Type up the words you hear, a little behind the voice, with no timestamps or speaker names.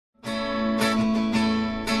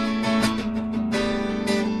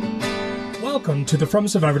Welcome to the From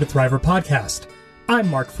Survivor to Thriver podcast. I'm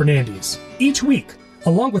Mark Fernandez. Each week,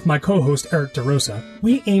 along with my co-host Eric DeRosa,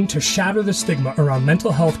 we aim to shatter the stigma around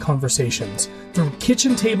mental health conversations through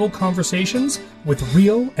kitchen table conversations with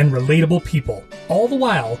real and relatable people, all the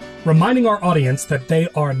while reminding our audience that they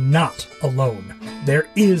are not alone. There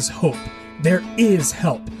is hope, there is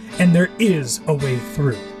help, and there is a way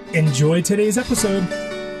through. Enjoy today's episode.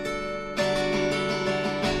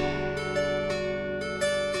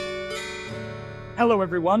 Hello,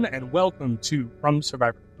 everyone, and welcome to From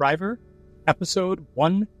Survivor to Thriver, episode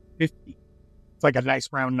 150. It's like a nice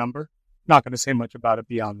round number. Not going to say much about it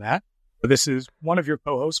beyond that. But this is one of your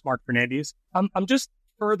co-hosts, Mark Fernandez. I'm just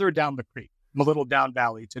further down the creek. I'm a little down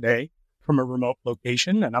valley today from a remote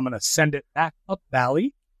location, and I'm going to send it back up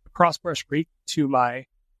valley, across Brush Creek, to my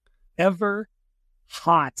ever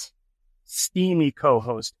hot, steamy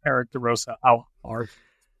co-host, Eric DeRosa. How are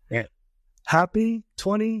you? Happy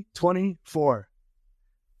 2024.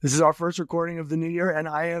 This is our first recording of the new year, and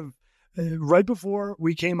I have, right before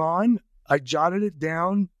we came on, I jotted it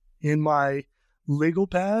down in my legal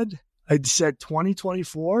pad. I said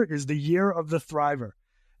 2024 is the year of the Thriver.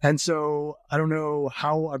 And so I don't know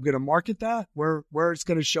how I'm going to market that, where it's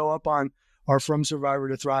going to show up on our From Survivor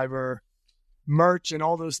to Thriver merch and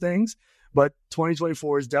all those things. But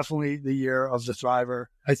 2024 is definitely the year of the Thriver.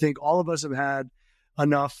 I think all of us have had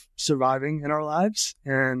enough surviving in our lives.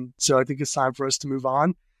 And so I think it's time for us to move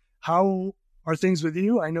on. How are things with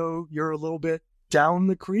you? I know you're a little bit down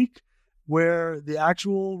the creek where the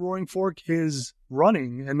actual Roaring Fork is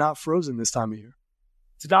running and not frozen this time of year.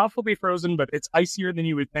 It's not fully frozen, but it's icier than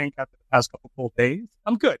you would think after the past couple cold days.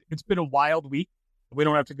 I'm good. It's been a wild week. We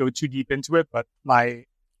don't have to go too deep into it, but my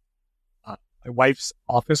wife's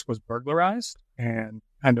office was burglarized, and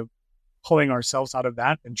kind of pulling ourselves out of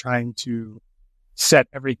that and trying to set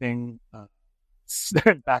everything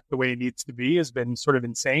back the way it needs to be has been sort of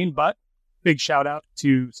insane. But big shout out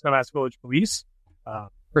to Snowmass Village Police.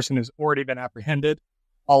 Person has already been apprehended.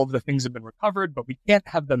 All of the things have been recovered, but we can't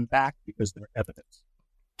have them back because they're evidence.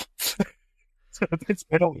 So it's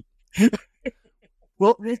been a week.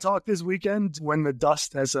 Well, we'll talk this weekend when the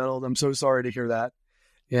dust has settled. I'm so sorry to hear that.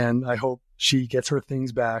 And I hope she gets her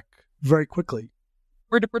things back very quickly.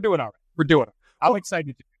 We're doing all right. We're doing it. I'm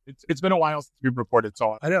excited. It's been a while since we've reported,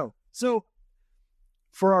 so I know. So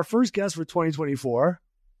for our first guest for 2024,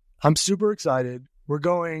 I'm super excited. We're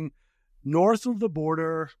going north of the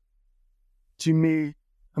border to meet,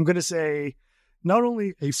 I'm going to say, not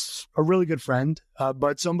only a really good friend,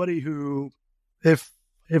 but somebody who, if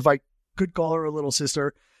I could call her a little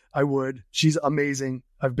sister, I would. She's amazing.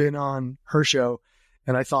 I've been on her show,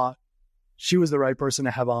 and I thought she was the right person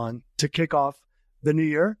to have on to kick off the new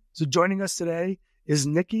year. So joining us today is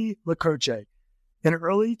Nikki La Croce. In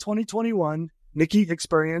early 2021, Nikki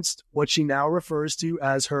experienced what she now refers to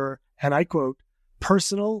as her, and I quote,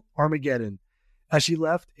 personal Armageddon, as she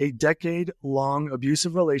left a decade-long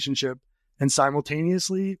abusive relationship and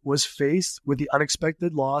simultaneously was faced with the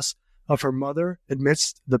unexpected loss of her mother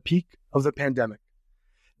amidst the peak of the pandemic.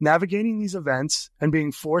 Navigating these events and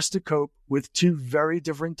being forced to cope with two very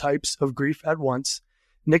different types of grief at once,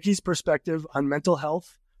 Nikki's perspective on mental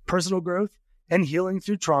health, personal growth, and healing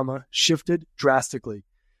through trauma shifted drastically.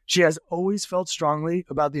 She has always felt strongly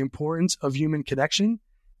about the importance of human connection,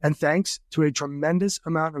 and thanks to a tremendous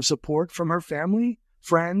amount of support from her family,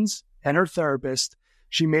 friends, and her therapist,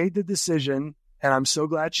 she made the decision, and I'm so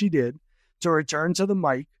glad she did, to return to the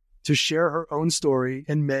mic to share her own story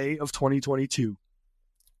in May of 2022.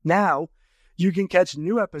 Now, you can catch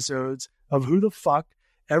new episodes of Who the Fuck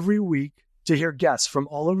every week to hear guests from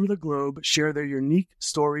all over the globe share their unique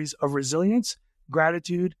stories of resilience,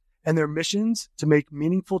 gratitude, and their missions to make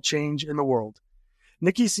meaningful change in the world.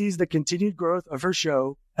 Nikki sees the continued growth of her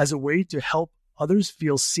show as a way to help others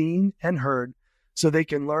feel seen and heard so they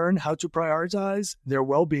can learn how to prioritize their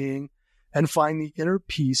well-being and find the inner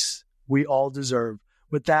peace we all deserve.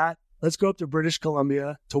 With that, let's go up to British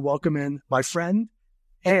Columbia to welcome in my friend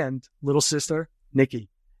and little sister, Nikki.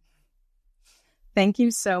 Thank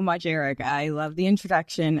you so much, Eric. I love the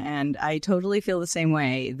introduction, and I totally feel the same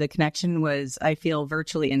way. The connection was, I feel,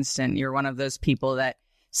 virtually instant. You're one of those people that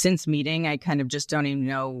since meeting, I kind of just don't even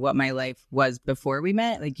know what my life was before we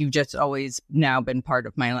met. Like, you've just always now been part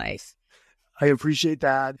of my life. I appreciate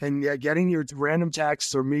that. And yeah, getting your random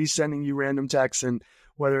texts or me sending you random texts, and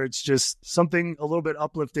whether it's just something a little bit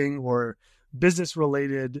uplifting or business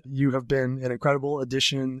related, you have been an incredible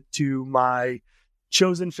addition to my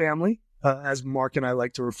chosen family. As Mark and I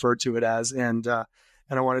like to refer to it as. And I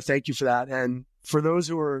want to thank you for that. And for those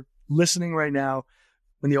who are listening right now,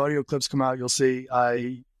 when the audio clips come out, you'll see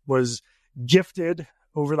I was gifted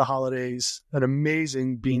over the holidays an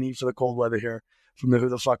amazing beanie for the cold weather here from the Who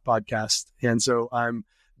the Fuck podcast. And so I'm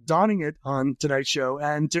donning it on tonight's show.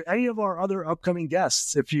 And to any of our other upcoming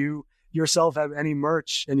guests, if you yourself have any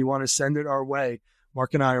merch and you want to send it our way,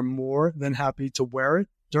 Mark and I are more than happy to wear it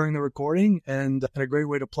during the recording, and a great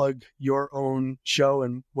way to plug your own show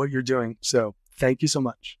and what you're doing. So thank you so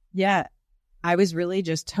much. Yeah. I was really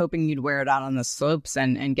just hoping you'd wear it out on the slopes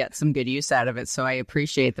and get some good use out of it. So I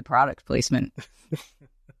appreciate the product placement.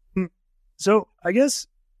 So I guess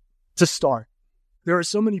to start, there are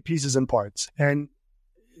so many pieces and parts, and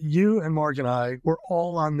you and Mark and I were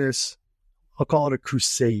all on this, I'll call it a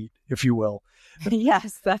crusade, if you will.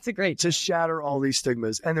 Yes, that's a great to shatter all these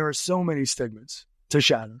stigmas. And there are so many stigmas to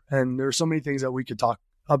shatter, and there are so many things that we could talk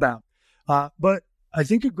about. But I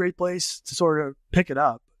think a great place to sort of pick it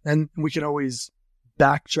up, and we can always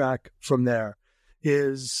backtrack from there,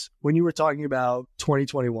 is when you were talking about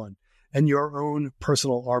 2021 and your own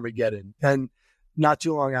personal Armageddon. And not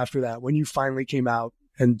too long after that, when you finally came out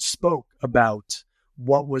and spoke about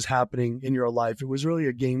what was happening in your life, it was really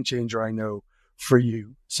a game changer, I know, for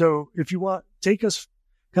you. So if you want, take us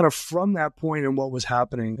kind of from that point and what was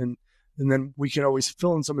happening, and then we can always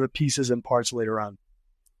fill in some of the pieces and parts later on.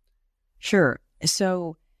 Sure.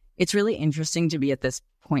 So it's really interesting to be at this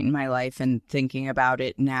point in my life and thinking about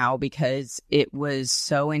it now, because it was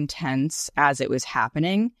so intense as it was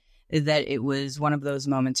happening that it was one of those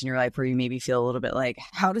moments in your life where you maybe feel a little bit like,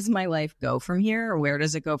 how does my life go from here? Or where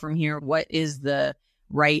does it go from here? What is the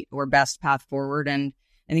right or best path forward? And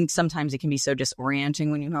I think sometimes it can be so disorienting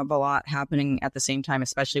when you have a lot happening at the same time,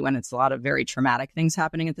 especially when it's a lot of very traumatic things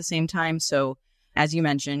happening at the same time. So as you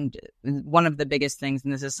mentioned, one of the biggest things,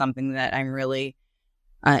 and this is something that I'm really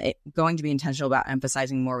going to be intentional about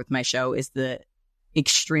emphasizing more with my show, is the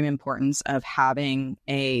extreme importance of having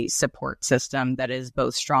a support system that is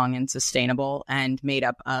both strong and sustainable and made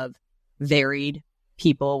up of varied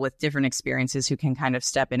people with different experiences who can kind of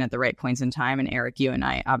step in at the right points in time. And Eric, you and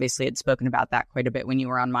I obviously had spoken about that quite a bit when you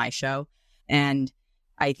were on my show. And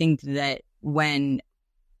I think that when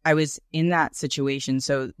I was in that situation,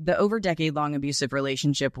 so the over decade-long abusive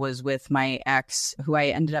relationship was with my ex, who I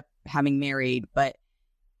ended up having married, but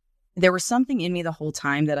there was something in me the whole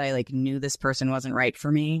time that I knew this person wasn't right for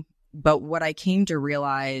me. But what I came to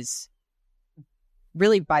realize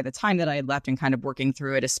really by the time that I had left and kind of working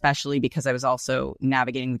through it, especially because I was also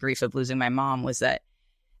navigating the grief of losing my mom, was that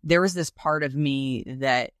there was this part of me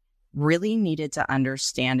that really needed to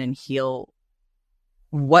understand and heal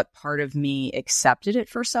what part of me accepted it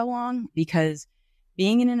for so long. Because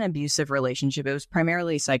being in an abusive relationship, it was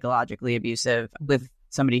primarily psychologically abusive with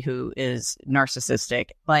somebody who is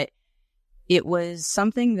narcissistic, but it was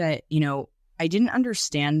something that, I didn't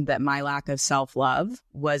understand that my lack of self-love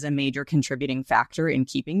was a major contributing factor in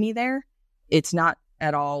keeping me there. It's not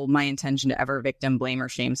at all my intention to ever victim blame or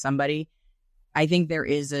shame somebody. I think there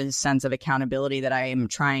is a sense of accountability that I am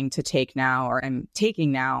trying to take now, or I'm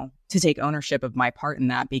taking now, to take ownership of my part in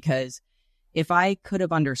that. Because if I could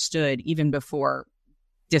have understood even before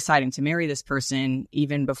deciding to marry this person,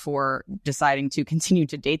 even before deciding to continue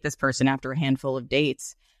to date this person after a handful of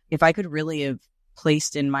dates, if I could really have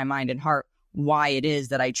placed in my mind and heart why it is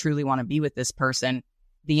that I truly want to be with this person,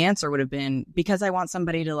 the answer would have been because I want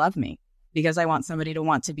somebody to love me, because I want somebody to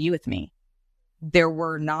want to be with me. There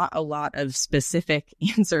were not a lot of specific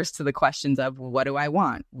answers to the questions of, well, what do I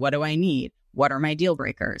want? What do I need? What are my deal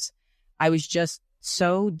breakers? I was just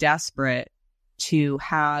so desperate to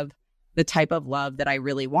have the type of love that I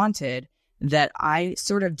really wanted that I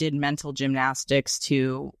sort of did mental gymnastics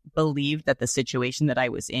to believe that the situation that I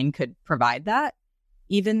was in could provide that,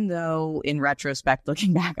 even though in retrospect,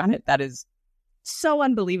 looking back on it, that is so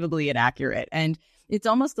unbelievably inaccurate. And it's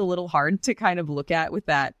almost a little hard to kind of look at with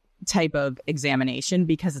that type of examination,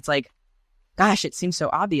 because it's like, gosh, it seems so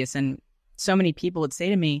obvious. And so many people would say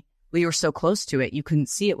to me, well, you were so close to it, you couldn't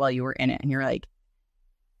see it while you were in it. And you're like,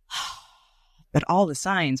 but all the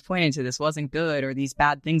signs pointed to this wasn't good, or these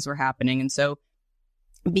bad things were happening. And so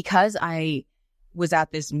because I was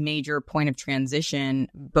at this major point of transition,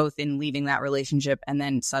 both in leaving that relationship and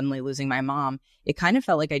then suddenly losing my mom, it kind of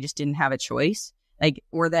felt like I just didn't have a choice,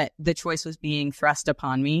 or that the choice was being thrust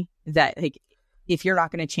upon me, that if you're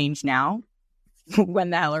not going to change now,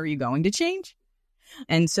 when the hell are you going to change?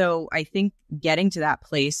 And so I think getting to that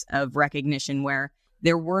place of recognition where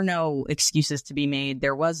there were no excuses to be made,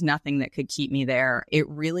 there was nothing that could keep me there, it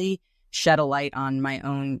really shed a light on my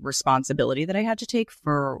own responsibility that I had to take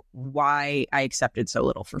for why I accepted so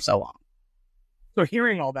little for so long. So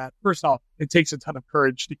hearing all that, first off, it takes a ton of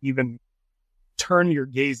courage to even turn your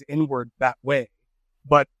gaze inward that way.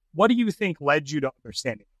 But what do you think led you to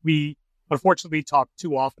understanding? unfortunately talk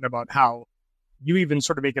too often about how you even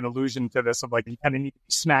sort of make an allusion to this of like, you kind of need to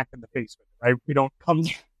be smacked in the face with it, right? We don't come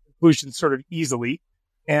to conclusions sort of easily.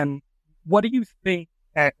 And what do you think?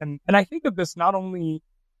 And I think of this not only,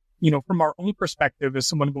 from our own perspective as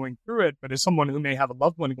someone going through it, but as someone who may have a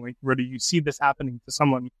loved one going through it, or you see this happening to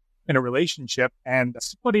someone in a relationship. And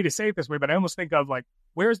it's funny to say it this way, but I almost think of like,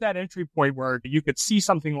 where's that entry point where you could see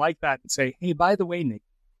something like that and say, hey, by the way, Nick,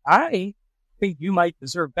 I think you might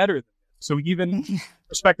deserve better than this. So even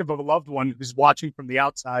perspective of a loved one who's watching from the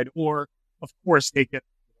outside, or of course, take it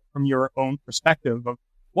from your own perspective of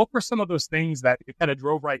what were some of those things that you kind of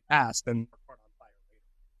drove right past and caught on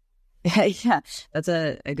fire later? Yeah, that's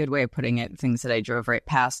a good way of putting it. Things that I drove right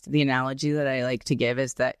past. The analogy that I like to give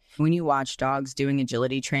is that when you watch dogs doing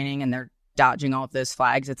agility training and they're dodging all of those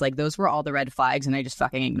flags, it's like those were all the red flags and I just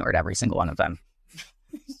fucking ignored every single one of them.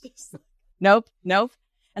 Nope.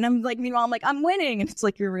 And I'm like, meanwhile, I'm like, I'm winning. And it's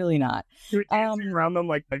like, you're really not. You're dancing around them.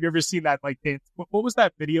 Like, have you ever seen that, like, dance? What was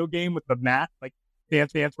that video game with the mat? Like,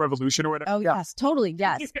 Dance Revolution or whatever? Oh, yes. Totally.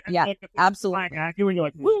 Yes. Yeah, absolutely. You're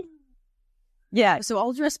like, woo. Yeah. So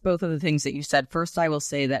I'll address both of the things that you said. First, I will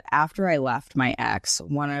say that after I left my ex,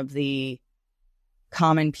 one of the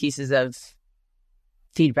common pieces of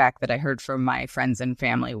feedback that I heard from my friends and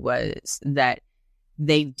family was that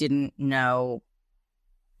they didn't know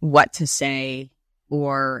what to say,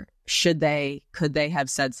 or could they have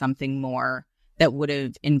said something more that would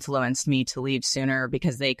have influenced me to leave sooner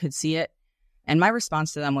because they could see it. And my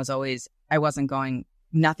response to them was always,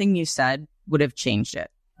 nothing you said would have changed it.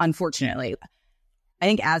 Unfortunately, I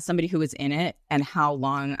think as somebody who was in it and how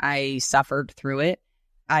long I suffered through it,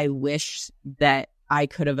 I wish that I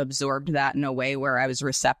could have absorbed that in a way where I was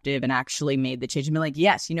receptive and actually made the change and be like,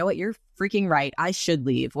 yes, you know what? You're freaking right. I should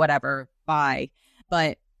leave, whatever. Bye.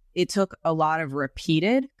 But it took a lot of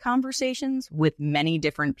repeated conversations with many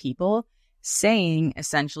different people saying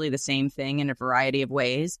essentially the same thing in a variety of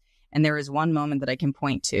ways. And there is one moment that I can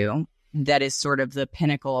point to that is sort of the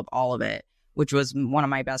pinnacle of all of it, which was one of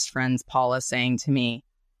my best friends, Paula, saying to me,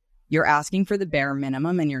 you're asking for the bare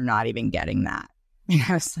minimum and you're not even getting that. And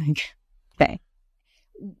I was like, okay.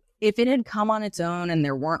 If it had come on its own and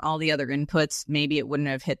there weren't all the other inputs, maybe it wouldn't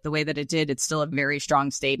have hit the way that it did. It's still a very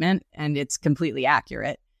strong statement and it's completely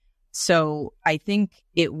accurate. So I think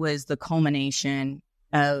it was the culmination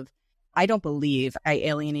of, I don't believe I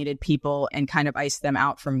alienated people and kind of iced them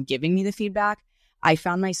out from giving me the feedback. I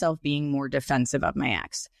found myself being more defensive of my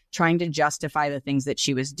ex, trying to justify the things that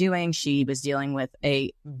she was doing. She was dealing with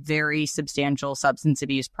a very substantial substance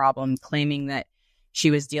abuse problem, claiming that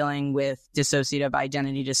she was dealing with dissociative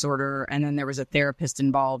identity disorder. And then there was a therapist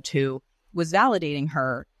involved who was validating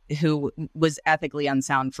her, who was ethically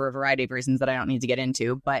unsound for a variety of reasons that I don't need to get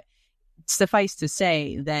into. But suffice to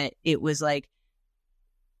say that it was like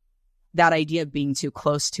that idea of being too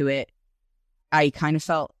close to it. I kind of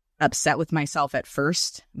felt upset with myself at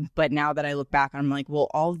first, but now that I look back, I'm like, well,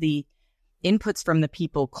 all the inputs from the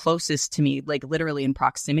people closest to me, like literally in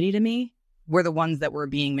proximity to me, were the ones that were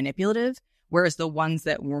being manipulative, whereas the ones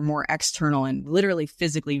that were more external and literally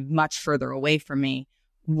physically much further away from me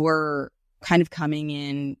were kind of coming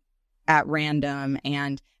in at random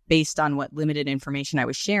and based on what limited information I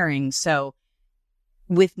was sharing. So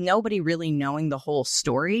with nobody really knowing the whole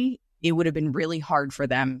story, it would have been really hard for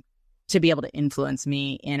them to be able to influence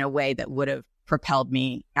me in a way that would have propelled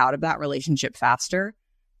me out of that relationship faster.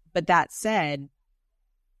 But that said,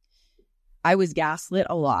 I was gaslit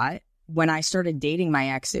a lot. When I started dating my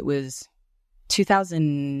ex, it was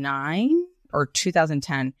 2009 or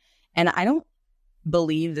 2010. And I don't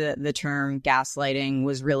believe that the term gaslighting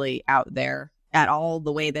was really out there at all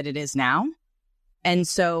the way that it is now. And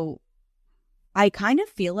so I kind of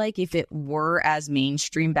feel like if it were as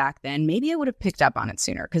mainstream back then, maybe I would have picked up on it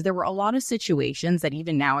sooner, because there were a lot of situations that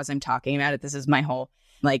even now as I'm talking about it, this is my whole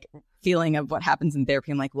like feeling of what happens in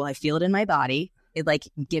therapy. I'm like, well, I feel it in my body. It like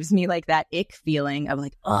gives me like that ick feeling of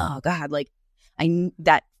like, oh God, like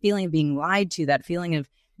that feeling of being lied to, that feeling of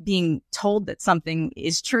being told that something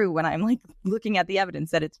is true when I'm like looking at the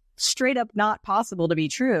evidence that it's straight up not possible to be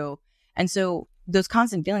true. And so those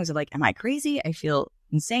constant feelings of like, am I crazy? I feel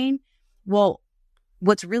insane. Well,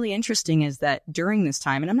 what's really interesting is that during this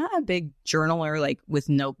time, and I'm not a big journaler like with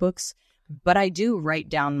notebooks, but I do write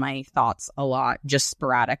down my thoughts a lot, just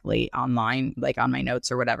sporadically online, like on my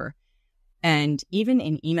notes or whatever. And even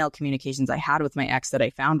in email communications I had with my ex that I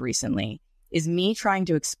found recently is me trying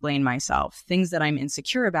to explain myself, things that I'm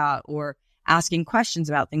insecure about or asking questions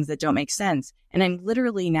about things that don't make sense. And I'm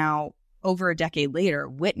literally now, over a decade later,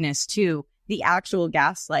 witness to the actual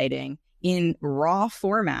gaslighting in raw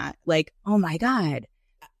format. Like, oh my God,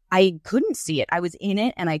 I couldn't see it. I was in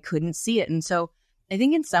it and I couldn't see it. And so I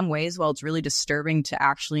think in some ways, while it's really disturbing to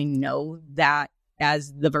actually know that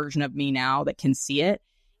as the version of me now that can see it,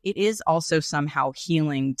 it is also somehow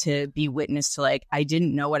healing to be witness to like, I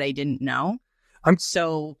didn't know what I didn't know.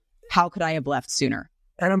 So how could I have left sooner?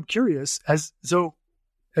 And I'm curious, as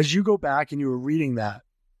you go back and you were reading that,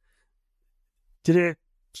 did it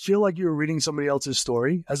feel like you were reading somebody else's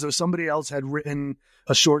story, as though somebody else had written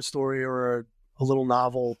a short story or a little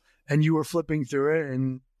novel, and you were flipping through it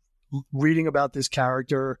and reading about this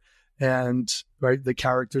character and the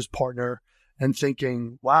character's partner and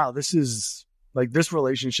thinking, wow, this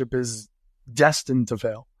relationship is destined to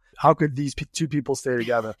fail. How could these two people stay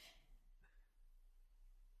together?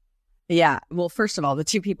 Yeah. Well, first of all, the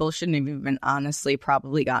two people shouldn't have even honestly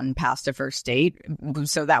probably gotten past a first date.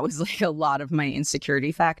 So that was like a lot of my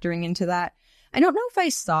insecurity factoring into that. I don't know if I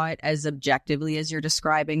saw it as objectively as you're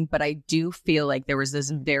describing, but I do feel like there was this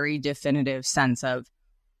very definitive sense of,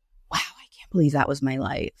 wow, I can't believe that was my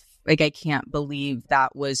life. Like, I can't believe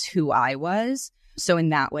that was who I was. So in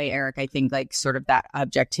that way, Eric, I think like sort of that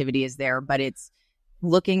objectivity is there, but it's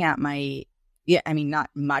looking at my, not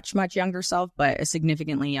much younger self, but a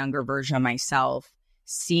significantly younger version of myself,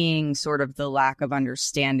 seeing sort of the lack of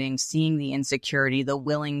understanding, seeing the insecurity, the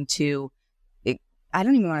willing to, I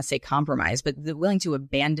don't even want to say compromise, but the willing to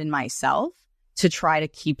abandon myself to try to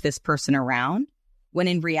keep this person around. When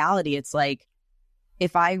in reality, it's like,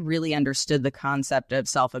 if I really understood the concept of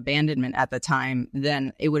self-abandonment at the time,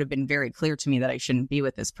 then it would have been very clear to me that I shouldn't be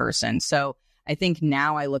with this person. So I think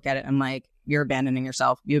now I look at it, I'm like, you're abandoning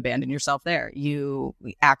yourself. You abandon yourself there. You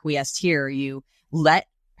acquiesced here. You let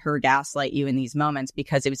her gaslight you in these moments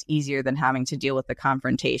because it was easier than having to deal with the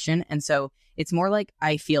confrontation. And so it's more like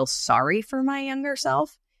I feel sorry for my younger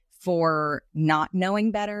self for not knowing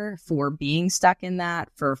better, for being stuck in that,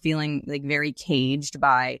 for feeling like very caged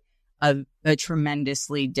by a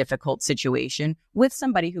tremendously difficult situation with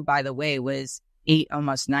somebody who, by the way, was 8,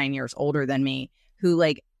 almost 9 years older than me, who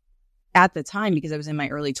like at the time, because I was in my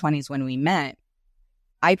early 20s when we met,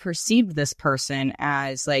 I perceived this person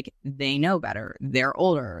as like, they know better, they're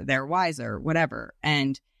older, they're wiser, whatever.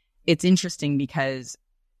 And it's interesting because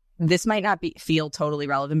this might not feel totally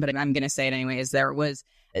relevant, but I'm going to say it anyways. There was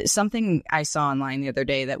something I saw online the other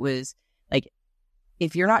day that was like,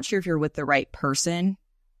 if you're not sure if you're with the right person,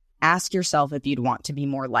 ask yourself if you'd want to be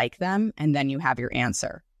more like them, and then you have your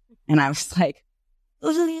answer. And I was like,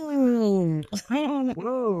 whoa.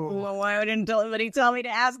 Well, why didn't anybody tell me to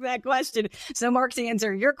ask that question? So, Mark, to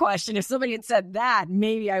answer your question, if somebody had said that,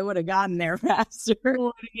 maybe I would have gotten there faster.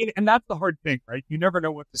 And that's the hard thing, right? You never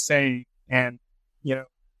know what to say. And, I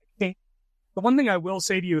think the one thing I will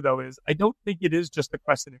say to you, though, is I don't think it is just a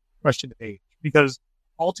question of age, because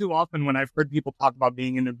all too often when I've heard people talk about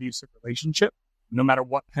being in an abusive relationship, no matter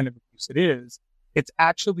what kind of abuse it is,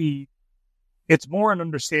 it's more an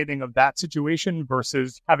understanding of that situation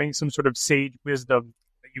versus having some sort of sage wisdom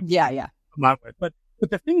that you come out with. But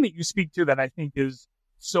the thing that you speak to that I think is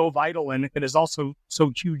so vital and it is also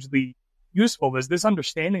so hugely useful is this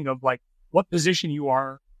understanding of like what position you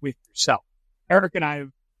are with yourself. Eric and I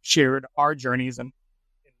have shared our journeys in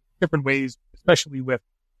different ways, especially with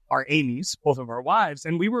our Amy's, both of our wives.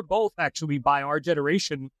 And we were both actually by our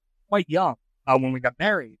generation quite young when we got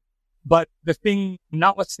married. But the thing,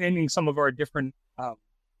 notwithstanding some of our different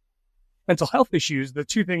mental health issues, the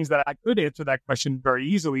two things that I could answer that question very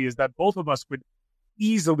easily is that both of us would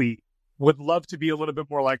love to be a little bit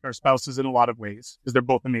more like our spouses in a lot of ways, because they're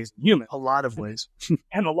both amazing humans. A lot of ways.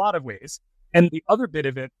 And a lot of ways. And the other bit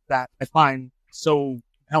of it that I find so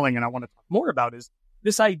compelling and I want to talk more about is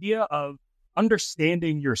this idea of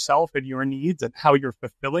understanding yourself and your needs and how you're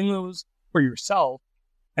fulfilling those for yourself,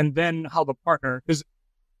 and then how the partner, because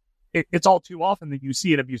it's all too often that you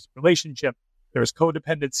see an abusive relationship. There's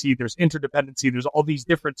codependency, there's interdependency, there's all these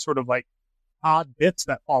different sort of like odd bits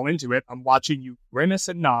that fall into it. I'm watching you grimace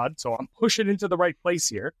and nod, so I'm pushing into the right place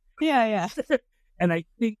here. Yeah. And I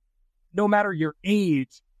think no matter your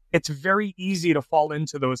age, it's very easy to fall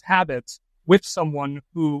into those habits with someone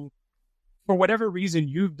who, for whatever reason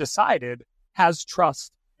you've decided, has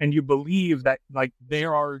trust and you believe that like they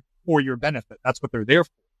are for your benefit. That's what they're there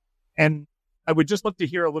for. And I would just love to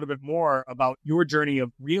hear a little bit more about your journey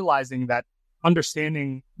of realizing that,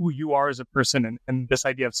 understanding who you are as a person and this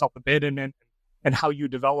idea of self-abandonment and how you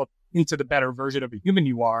develop into the better version of a human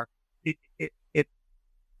you are. It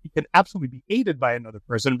can absolutely be aided by another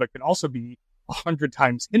person, but can also be 100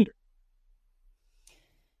 times hindered.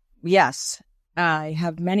 Yes. I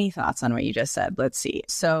have many thoughts on what you just said. Let's see.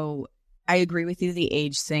 So I agree with you. The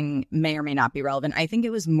age thing may or may not be relevant. I think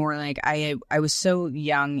it was more like I was so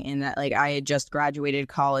young in that, like, I had just graduated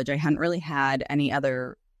college. I hadn't really had any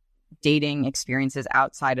other dating experiences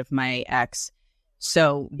outside of my ex.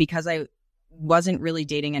 So because I wasn't really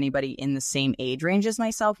dating anybody in the same age range as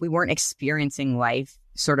myself, we weren't experiencing life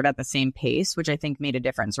sort of at the same pace, which I think made a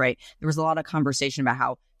difference, right? There was a lot of conversation about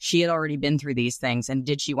how she had already been through these things and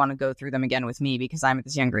did she want to go through them again with me because I'm at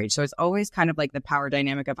this younger age. So it's always kind of like the power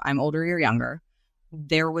dynamic of I'm older, you're younger.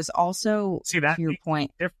 There was also, see, that to your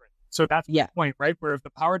point, different. So that's the point, right? Where if the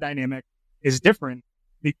power dynamic is different,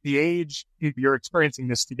 the age, if you're experiencing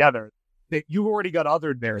this together, that you already got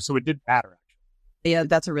othered there. So it didn't matter. Yeah,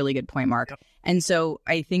 that's a really good point, Mark. Yep. And so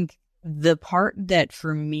I think the part that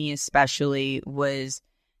for me especially was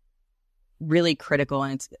really critical,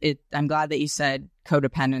 and I'm glad that you said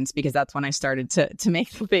codependence, because that's when I started to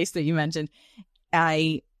make the face that you mentioned.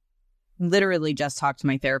 I literally just talked to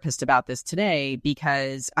my therapist about this today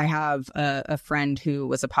because I have a friend who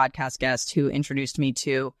was a podcast guest who introduced me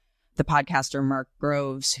to the podcaster Mark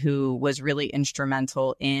Groves, who was really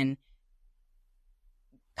instrumental in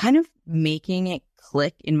kind of making it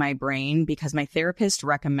click in my brain, because my therapist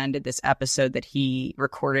recommended this episode that he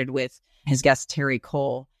recorded with his guest Terry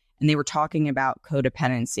Cole, and they were talking about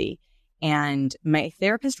codependency. And my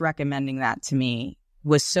therapist recommending that to me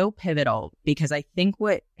was so pivotal, because I think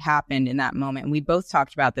what happened in that moment, and we both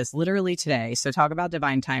talked about this literally today, so talk about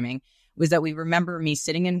divine timing, was that we remember me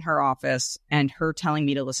sitting in her office and her telling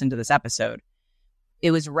me to listen to this episode.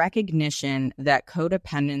 It was recognition that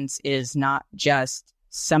codependence is not just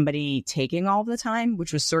somebody taking all the time,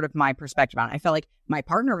 which was sort of my perspective on it. I felt like my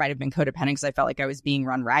partner might have been codependent because I felt like I was being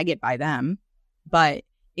run ragged by them, but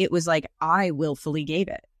it was like I willfully gave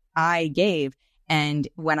it. I gave, and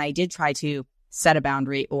when I did try to set a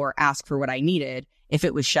boundary or ask for what I needed, if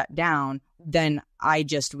it was shut down, then I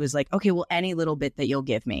just was like, okay, well, any little bit that you'll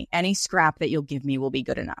give me, any scrap that you'll give me will be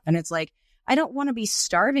good enough. And it's like, I don't want to be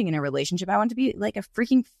starving in a relationship. I want to be like a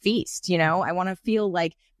freaking feast, you know? I want to feel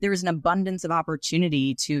like there is an abundance of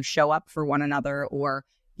opportunity to show up for one another or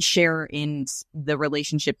share in the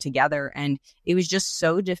relationship together. And it was just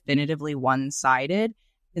so definitively one-sided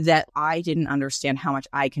that I didn't understand how much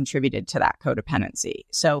I contributed to that codependency.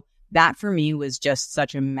 So that for me was just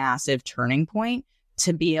such a massive turning point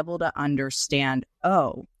to be able to understand,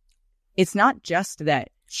 oh, it's not just that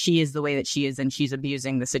she is the way that she is and she's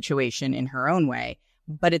abusing the situation in her own way,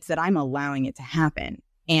 but it's that I'm allowing it to happen.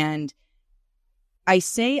 And I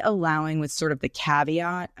say allowing with sort of the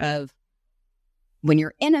caveat of when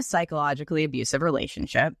you're in a psychologically abusive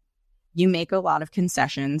relationship, you make a lot of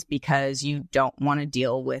concessions because you don't want to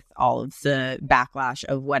deal with all of the backlash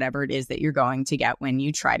of whatever it is that you're going to get when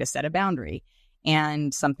you try to set a boundary.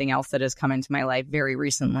 And something else that has come into my life very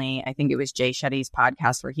recently, I think it was Jay Shetty's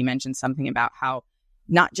podcast where he mentioned something about how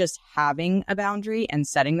not just having a boundary and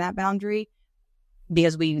setting that boundary,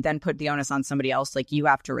 because we then put the onus on somebody else, like you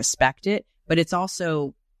have to respect it, but it's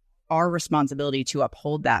also our responsibility to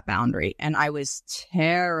uphold that boundary. And I was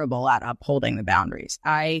terrible at upholding the boundaries.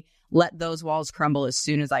 I let those walls crumble as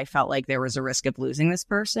soon as I felt like there was a risk of losing this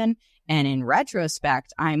person. And in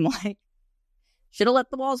retrospect, I'm like, should have let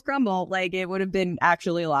the walls crumble. Like, it would have been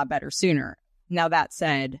actually a lot better sooner. Now, that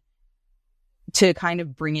said, to kind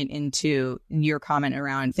of bring it into your comment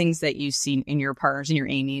around things that you see in your partners and your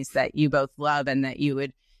Amy's that you both love and that you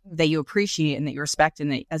appreciate and that you respect,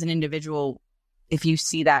 and that as an individual, if you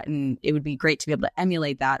see that, and it would be great to be able to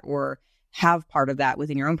emulate that or have part of that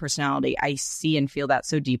within your own personality. I see and feel that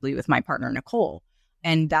so deeply with my partner, Nicole.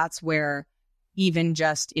 And that's where, even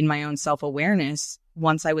just in my own self-awareness,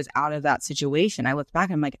 once I was out of that situation, I looked back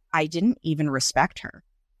and I'm like, I didn't even respect her.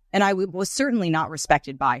 And I was certainly not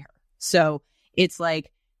respected by her. So it's like,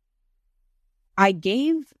 I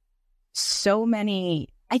gave so many,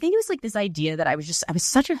 I think it was like this idea that I was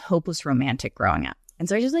such a hopeless romantic growing up. And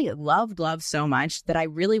so I just like loved so much that I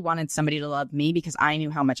really wanted somebody to love me because I knew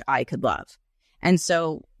how much I could love. And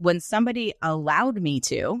so when somebody allowed me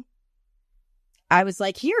to, I was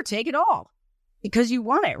like, here, take it all because you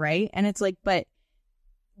want it, right? And it's like, but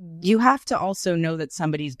you have to also know that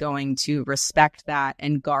somebody's going to respect that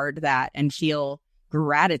and guard that and feel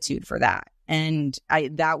gratitude for that. And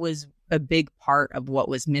that was a big part of what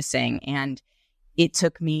was missing. And it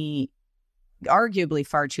took me arguably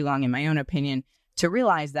far too long, in my own opinion, to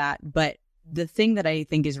realize that. But the thing that I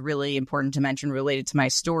think is really important to mention related to my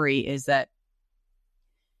story is that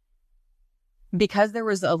because there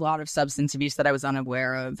was a lot of substance abuse that I was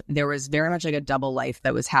unaware of, there was very much like a double life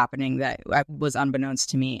that was happening that was unbeknownst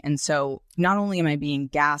to me. And so not only am I being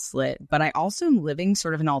gaslit, but I also am living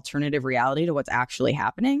sort of an alternative reality to what's actually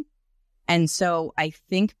happening. And so I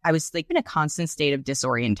think I was like in a constant state of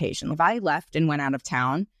disorientation. If I left and went out of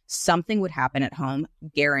town, something would happen at home,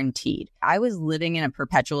 guaranteed. I was living in a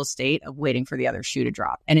perpetual state of waiting for the other shoe to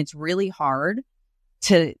drop. And it's really hard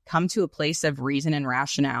to come to a place of reason and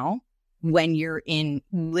rationale when you're in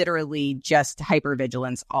literally just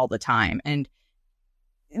hypervigilance all the time. And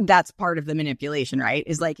that's part of the manipulation, right?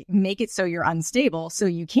 Is like, make it so you're unstable so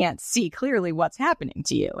you can't see clearly what's happening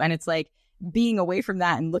to you. And it's like being away from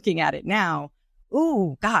that and looking at it now.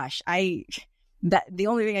 Oh gosh, the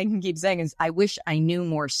only thing I can keep saying is I wish I knew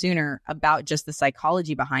more sooner about just the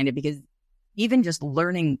psychology behind it, because even just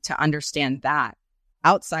learning to understand that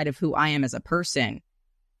outside of who I am as a person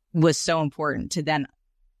was so important to then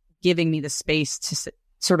giving me the space to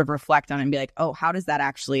sort of reflect on it and be like, oh, how does that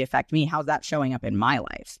actually affect me? How's that showing up in my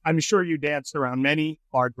life? I'm sure you danced around many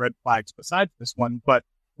hard red flags besides this one, but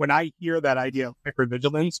when I hear that idea of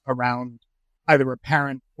hypervigilance around either a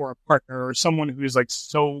parent or a partner or someone who is like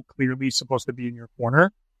so clearly supposed to be in your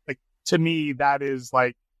corner, like to me, that is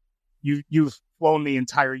like you've flown the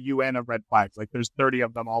entire UN of red flags. Like there's 30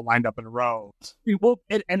 of them all lined up in a row. Well,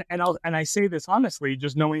 and I say this honestly,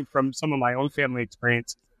 just knowing from some of my own family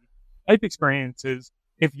experience, life experiences,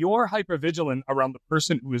 if you're hypervigilant around the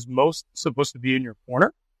person who is most supposed to be in your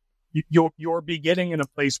corner, you're beginning in a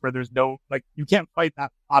place where there's no, like, you can't fight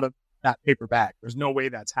that out of that paper bag. There's no way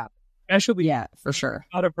that's happening. Especially, yeah, for sure.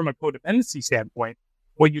 Out of from a codependency standpoint,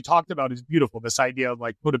 what you talked about is beautiful. This idea of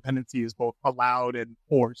like codependency is both allowed and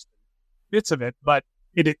forced, bits of it, but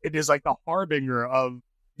it is like the harbinger of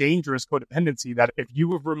dangerous codependency that if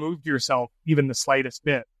you have removed yourself even the slightest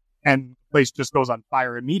bit and the place just goes on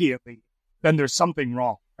fire immediately, then there's something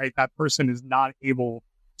wrong, right? That person is not able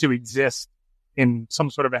to exist in some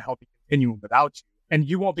sort of a healthy continuum without you. And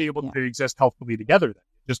you won't be able to exist healthfully together then.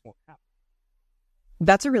 It just won't happen.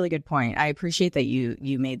 That's a really good point. I appreciate that you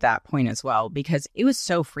made that point as well, because it was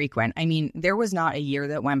so frequent. I mean, there was not a year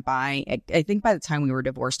that went by. I think by the time we were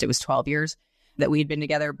divorced, it was 12 years that we had been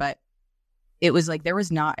together. But it was like there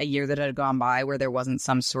was not a year that had gone by where there wasn't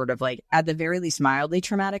some sort of like, at the very least, mildly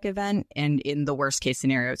traumatic event. And in the worst case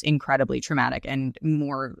scenarios, incredibly traumatic and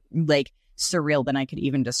more like surreal than I could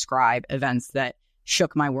even describe events that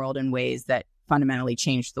shook my world in ways that fundamentally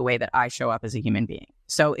changed the way that I show up as a human being.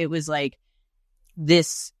 So it was like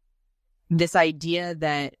this idea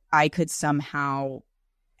that I could somehow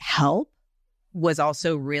help was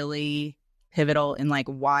also really pivotal in like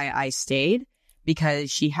why I stayed,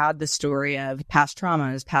 because she had the story of past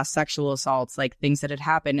traumas, past sexual assaults, like things that had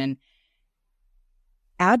happened, and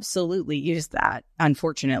absolutely used that,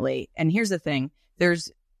 unfortunately. And here's the thing,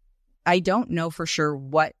 I don't know for sure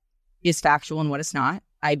what is factual and what is not.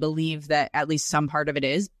 I believe that at least some part of it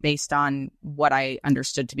is based on what I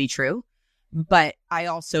understood to be true. But I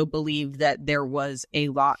also believe that there was a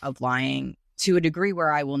lot of lying to a degree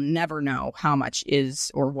where I will never know how much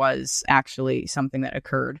is or was actually something that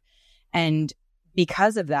occurred. And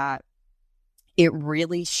because of that, it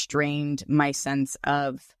really strained my sense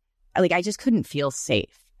of, like, I just couldn't feel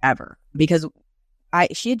safe ever, because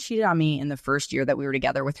she had cheated on me in the first year that we were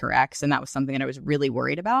together with her ex. And that was something that I was really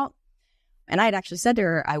worried about. And I had actually said to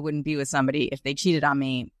her, I wouldn't be with somebody if they cheated on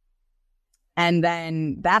me. And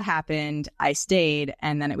then that happened. I stayed.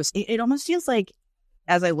 And then it almost feels like,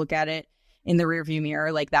 as I look at it in the rearview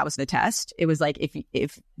mirror, like that was the test. It was like,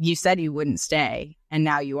 if you said you wouldn't stay and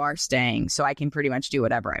now you are staying, so I can pretty much do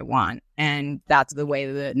whatever I want. And that's the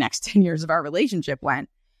way the next 10 years of our relationship went.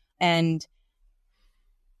 And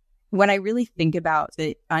when I really think about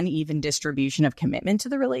the uneven distribution of commitment to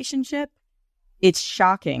the relationship, it's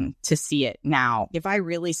shocking to see it now. If I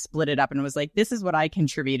really split it up and was like, this is what I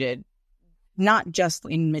contributed, not just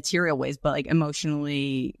in material ways, but like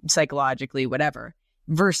emotionally, psychologically, whatever,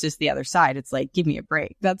 versus the other side, it's like, give me a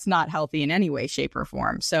break. That's not healthy in any way, shape, or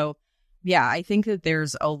form. So yeah, I think that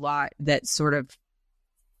there's a lot that sort of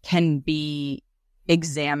can be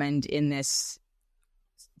examined in this,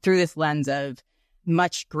 through this lens of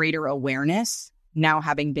much greater awareness now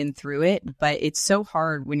having been through it. But it's so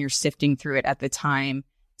hard when you're sifting through it at the time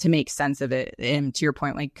to make sense of it. And to your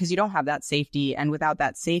point, like, because you don't have that safety, and without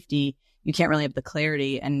that safety, you can't really have the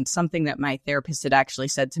clarity. And something that my therapist had actually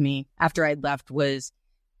said to me after I'd left was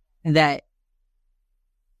that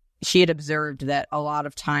she had observed that a lot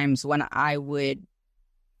of times when I would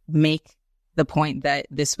make the point that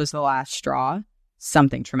this was the last straw,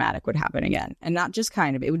 something traumatic would happen again. And not just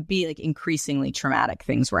kind of, it would be like increasingly traumatic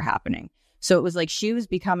things were happening. So it was like she was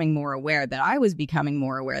becoming more aware that I was becoming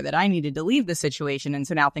more aware that I needed to leave the situation. And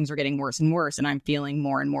so now things are getting worse and worse. And I'm feeling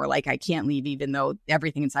more and more like I can't leave, even though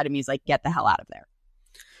everything inside of me is like, get the hell out of there.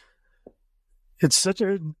 It's such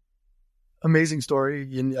a amazing story.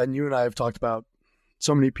 And you and I have talked about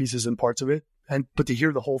so many pieces and parts of it. But to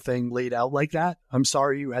hear the whole thing laid out like that, I'm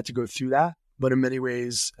sorry you had to go through that. But in many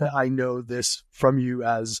ways, I know this from you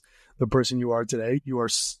as the person you are today. You are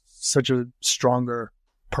such a stronger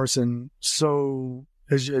person. So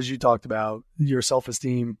as you talked about, your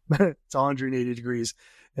self-esteem, it's 180 degrees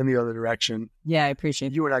in the other direction. Yeah, I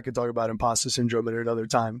appreciate it. You and I could talk about imposter syndrome at another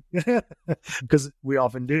time because we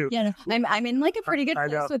often do. Yeah, no, I'm in like a pretty good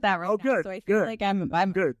place with that right now. Good. So I feel like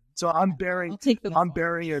I'm good. So I'm bearing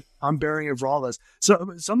it for all of us.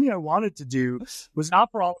 So something I wanted to do was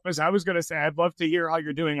not for all of us. I was going to say, I'd love to hear how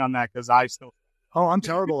you're doing on that because I'm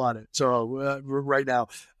terrible on it. So right now,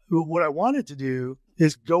 what I wanted to do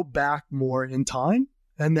is go back more in time,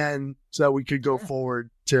 and then so that we could go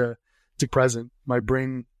forward to present. My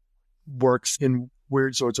brain works in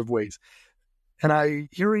weird sorts of ways. And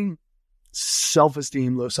hearing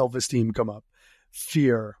self-esteem, low self-esteem come up,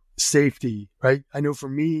 fear, safety, right? I know for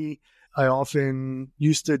me, I often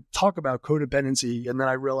used to talk about codependency, and then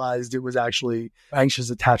I realized it was actually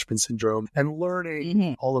anxious attachment syndrome, and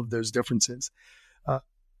learning all of those differences.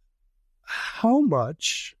 How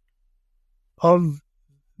much of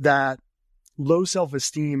that low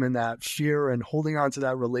self-esteem and that fear and holding on to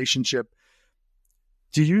that relationship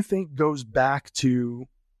do you think goes back to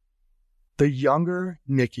the younger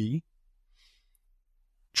Nikki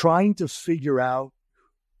trying to figure out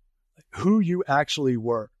who you actually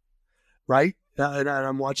were, right? And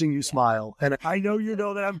I'm watching you smile, and I know you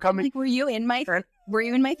know that I'm coming. Like, were you in my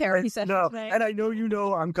therapy session today? And I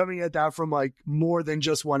know I'm coming at that from like more than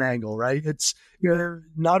just one angle, right? It's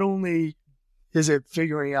not only is it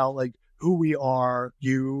figuring out like who we are,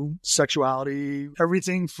 you, sexuality,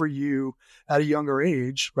 everything for you at a younger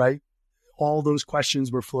age, right? All those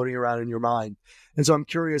questions were floating around in your mind. And so I'm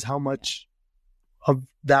curious how much of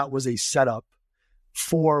that was a setup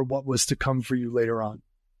for what was to come for you later on.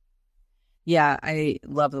 Yeah, I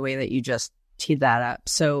love the way that you just teed that up.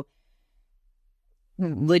 So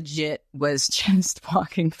legit was just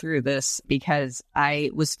walking through this because I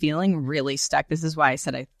was feeling really stuck. This is why I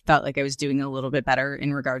said I felt like I was doing a little bit better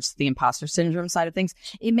in regards to the imposter syndrome side of things.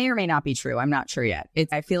 It may or may not be true. I'm not sure yet.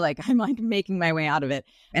 I feel like I'm like making my way out of it,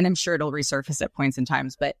 and I'm sure it'll resurface at points in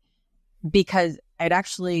times. But because I'd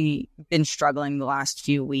actually been struggling the last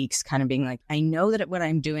few weeks, kind of being like, I know that what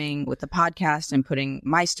I'm doing with the podcast and putting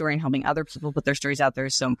my story and helping other people put their stories out there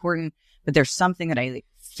is so important, but there's something that I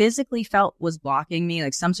physically felt was blocking me,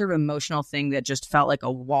 like some sort of emotional thing that just felt like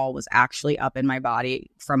a wall was actually up in my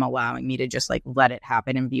body from allowing me to just like let it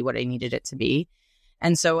happen and be what I needed it to be.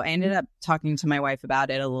 And so I ended up talking to my wife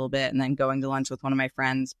about it a little bit and then going to lunch with one of my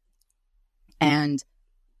friends. And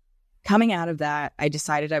coming out of that, I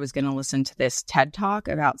decided I was going to listen to this TED Talk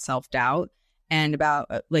about self-doubt. And about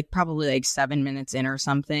probably 7 minutes in or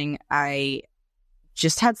something, I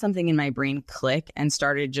just had something in my brain click and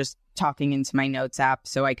started just talking into my notes app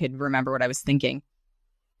so I could remember what I was thinking.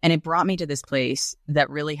 And it brought me to this place that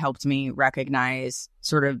really helped me recognize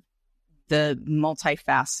sort of the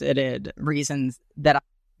multifaceted reasons that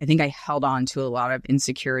I think I held on to a lot of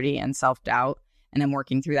insecurity and self-doubt. And I'm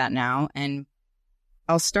working through that now. And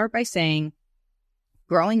I'll start by saying,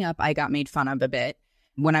 growing up, I got made fun of a bit.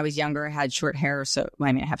 When I was younger, I had short hair.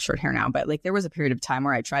 I have short hair now, but there was a period of time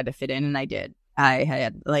where I tried to fit in, and I did. I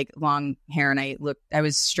had long hair, and I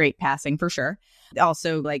was straight passing for sure.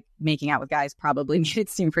 Also, making out with guys probably made it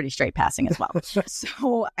seem pretty straight passing as well.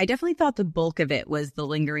 So I definitely thought the bulk of it was the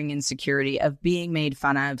lingering insecurity of being made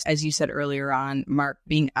fun of. As you said earlier on, Mark,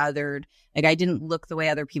 being othered. I didn't look the way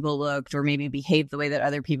other people looked, or maybe behave the way that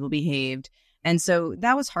other people behaved. And so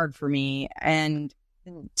that was hard for me. And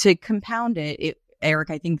to compound it,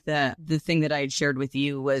 Eric, I think the thing that I had shared with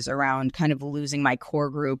you was around kind of losing my core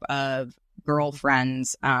group of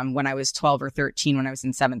girlfriends when I was 12 or 13, when I was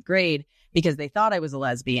in 7th grade, because they thought I was a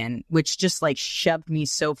lesbian, which just shoved me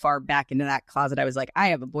so far back into that closet. I was like, I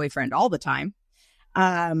have a boyfriend all the time.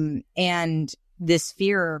 And this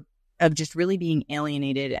fear of just really being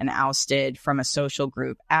alienated and ousted from a social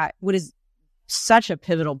group at what is such a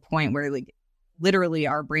pivotal point where literally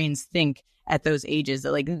our brains think at those ages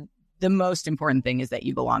that the most important thing is that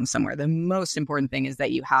you belong somewhere. The most important thing is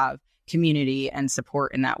that you have community and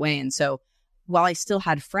support in that way. And so while I still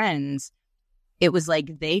had friends, it was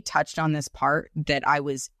they touched on this part that I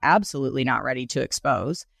was absolutely not ready to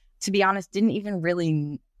expose. To be honest, didn't even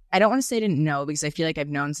really, I don't want to say didn't know, because I feel like I've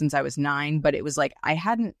known since I was 9, but it was I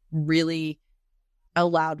hadn't really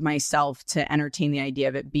allowed myself to entertain the idea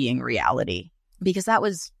of it being reality, because that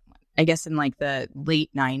was, I guess, in the late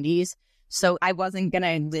 90s. So I wasn't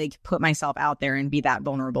going to like put myself out there and be that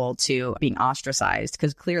vulnerable to being ostracized,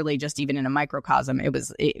 because clearly just even in a microcosm,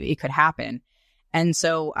 it could happen. And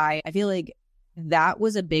so I feel like that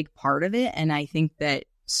was a big part of it. And I think that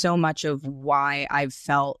so much of why I've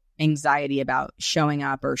felt anxiety about showing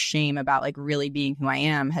up or shame about like really being who I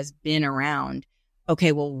am has been around,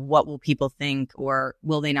 okay, well, what will people think? Or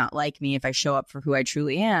will they not like me if I show up for who I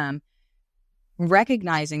truly am?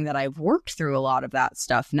 Recognizing that I've worked through a lot of that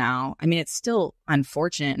stuff now. I mean, it's still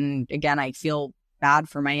unfortunate. And again, I feel bad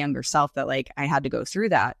for my younger self that like I had to go through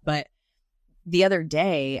that. But the other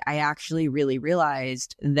day, I actually really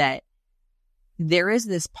realized that there is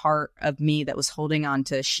this part of me that was holding on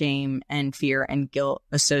to shame and fear and guilt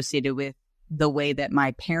associated with the way that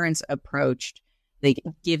my parents approached like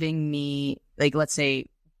giving me, like, let's say,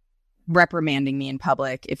 reprimanding me in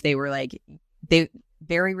public. If they were like, they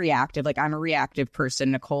very reactive, like I'm a reactive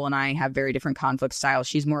person. Nicole and I have very different conflict styles.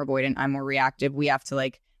 She's more avoidant. I'm more reactive. We have to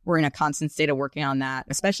like, we're in a constant state of working on that,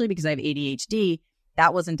 especially because I have ADHD.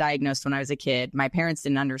 That wasn't diagnosed when I was a kid. My parents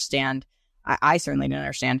didn't understand. I certainly didn't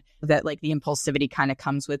understand that like the impulsivity kind of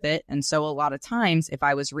comes with it. And so a lot of times if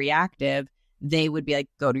I was reactive, they would be like,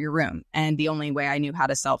 go to your room. And the only way I knew how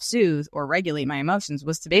to self-soothe or regulate my emotions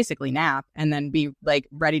was to basically nap and then be like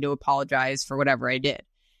ready to apologize for whatever I did.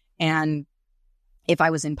 And if I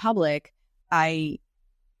was in public, I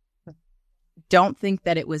don't think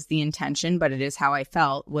that it was the intention, but it is how I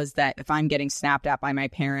felt, was that if I'm getting snapped at by my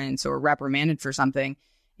parents or reprimanded for something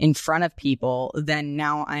in front of people, then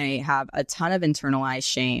now I have a ton of internalized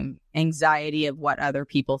shame, anxiety of what other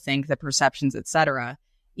people think, the perceptions, etc.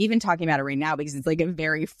 Even talking about it right now, because it's like a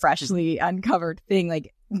very freshly uncovered thing,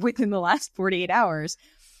 like within the last 48 hours,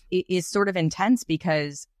 it is sort of intense.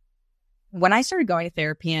 Because when I started going to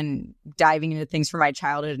therapy and diving into things from my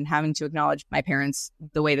childhood and having to acknowledge my parents,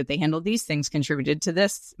 the way that they handled these things contributed to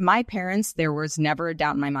this. My parents, there was never a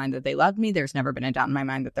doubt in my mind that they loved me. There's never been a doubt in my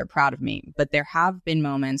mind that they're proud of me. But there have been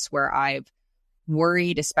moments where I've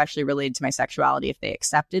worried, especially related to my sexuality, if they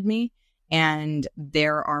accepted me. And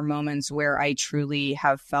there are moments where I truly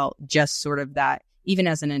have felt just sort of that, even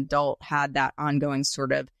as an adult, had that ongoing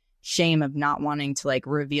sort of shame of not wanting to like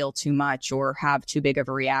reveal too much or have too big of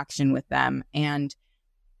a reaction with them. And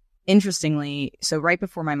interestingly, so right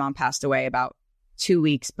before my mom passed away, about 2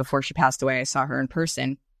 weeks before she passed away, I saw her in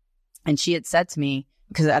person. And she had said to me,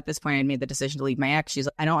 because at this point I made the decision to leave my ex, she's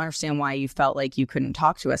like, I don't understand why you felt like you couldn't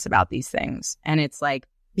talk to us about these things. And it's like,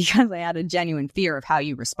 because I had a genuine fear of how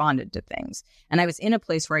you responded to things. And I was in a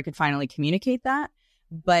place where I could finally communicate that.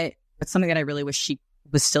 But it's something that I really wish she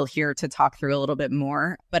was still here to talk through a little bit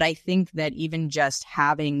more. But I think that even just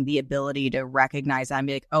having the ability to recognize that and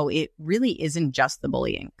be like, oh, it really isn't just the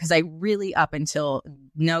bullying. Because I really, up until,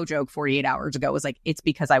 no joke, 48 hours ago, was like, it's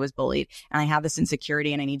because I was bullied and I have this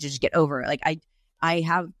insecurity and I need to just get over it. Like I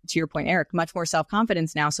have, to your point, Eric, much more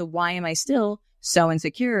self-confidence now. So why am I still so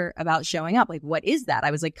insecure about showing up? Like, what is that?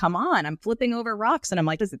 I was like, come on, I'm flipping over rocks. And I'm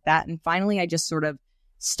like, is it that? And finally, I just sort of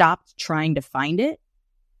stopped trying to find it.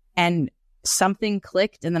 And something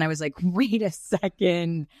clicked. And then I was like, wait a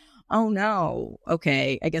second. Oh no.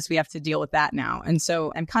 Okay. I guess we have to deal with that now. And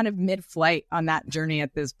so I'm kind of mid-flight on that journey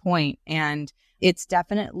at this point. And it's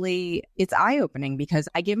definitely, it's eye-opening, because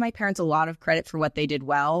I give my parents a lot of credit for what they did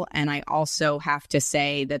well. And I also have to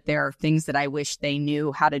say that there are things that I wish they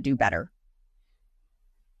knew how to do better.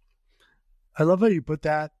 I love how you put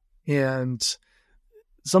that. And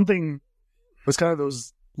something was kind of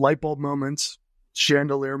those light bulb moments,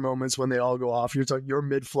 chandelier moments when they all go off. You're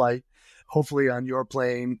mid-flight. Hopefully on your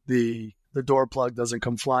plane, the door plug doesn't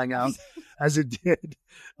come flying out as it did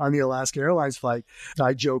on the Alaska Airlines flight.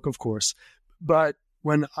 I joke, of course. But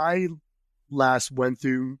when I last went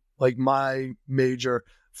through like my major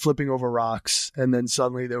flipping over rocks, and then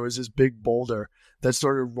suddenly there was this big boulder that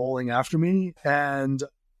started rolling after me. And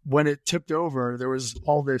when it tipped over, there was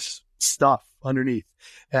all this stuff underneath.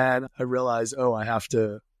 And I realized, oh, I have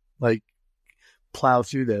to like plow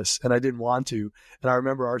through this. And I didn't want to. And I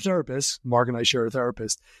remember our therapist, Mark and I share a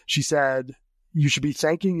therapist, she said, you should be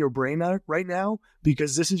thanking your brain right now,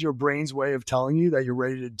 because this is your brain's way of telling you that you're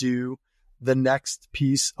ready to do the next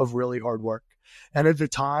piece of really hard work. And at the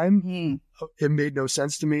time, it made no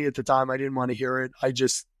sense to me. At the time, I didn't want to hear it. I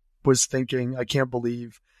just was thinking, I can't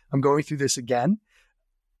believe I'm going through this again.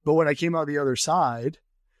 But when I came out the other side,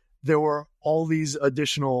 there were all these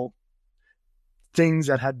additional things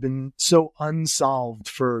that had been so unsolved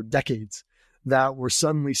for decades that were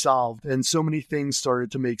suddenly solved. And so many things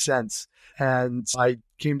started to make sense. And I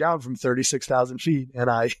came down from 36,000 feet and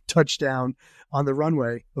I touched down on the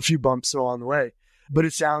runway, a few bumps along the way. But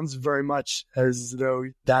it sounds very much as though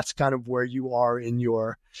that's kind of where you are in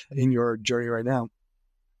your journey right now.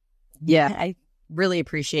 Yeah, I really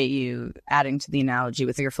appreciate you adding to the analogy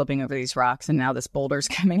with your flipping over these rocks and now this boulder's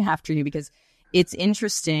coming after you, because it's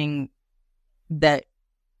interesting that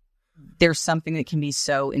there's something that can be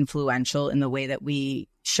so influential in the way that we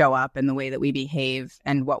show up and the way that we behave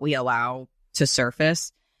and what we allow to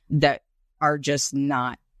surface that are just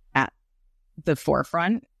not at the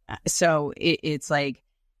forefront. So it's like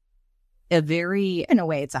in a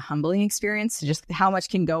way, it's a humbling experience, just how much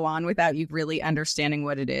can go on without you really understanding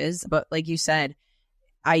what it is. But like you said,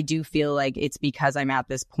 I do feel like it's because I'm at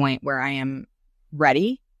this point where I am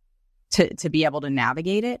ready to be able to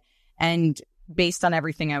navigate it. And based on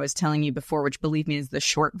everything I was telling you before, which believe me is the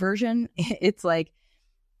short version, it's like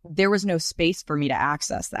there was no space for me to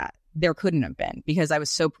access that. There couldn't have been, because I was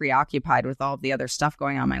so preoccupied with all of the other stuff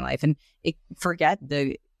going on in my life. And forget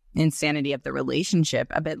the insanity of the relationship,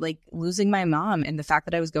 a bit like losing my mom and the fact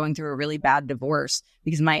that I was going through a really bad divorce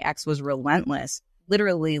because my ex was relentless,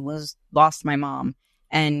 literally lost my mom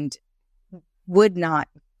and would not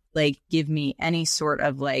like give me any sort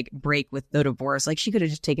of like break with the divorce. Like she could have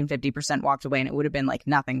just taken 50%, walked away, and it would have been like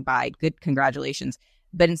nothing, bye, good, congratulations.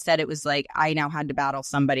 But instead it was like I now had to battle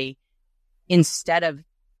somebody instead of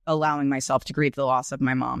allowing myself to grieve the loss of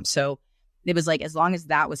my mom. So it was like, as long as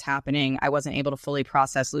that was happening, I wasn't able to fully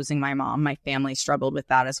process losing my mom. My family struggled with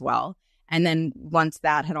that as well. And then once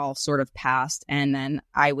that had all sort of passed, and then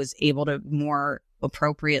I was able to more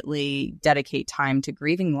appropriately dedicate time to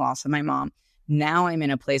grieving the loss of my mom, now I'm in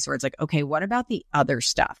a place where it's like, okay, what about the other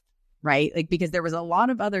stuff, right? Like, because there was a lot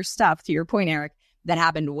of other stuff, to your point, Eric, that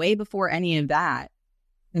happened way before any of that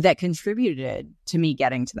contributed to me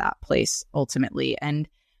getting to that place ultimately. And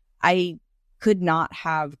I could not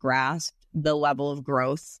have grasped the level of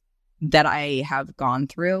growth that I have gone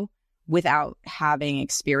through without having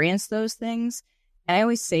experienced those things. And I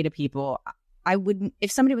always say to people, I wouldn't,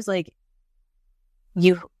 if somebody was like,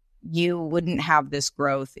 you wouldn't have this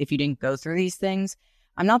growth if you didn't go through these things.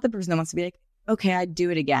 I'm not the person that wants to be like, okay, I'd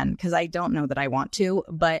do it again, because I don't know that I want to,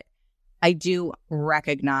 but I do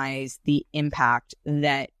recognize the impact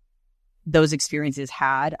that those experiences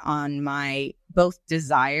had on my both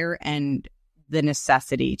desire and the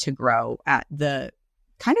necessity to grow at the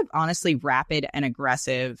kind of honestly rapid and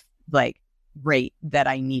aggressive like rate that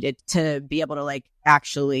I needed to be able to like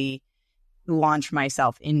actually launch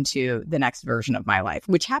myself into the next version of my life,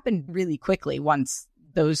 which happened really quickly once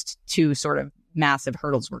those two sort of massive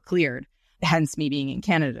hurdles were cleared, hence me being in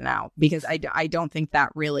Canada now, because I don't think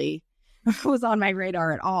that really was on my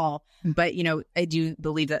radar at all. But, you know, I do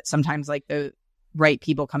believe that sometimes like the right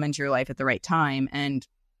people come into your life at the right time. And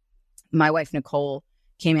my wife, Nicole,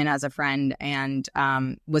 came in as a friend and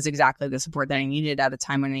was exactly the support that I needed at a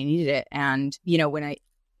time when I needed it. And, you know, when it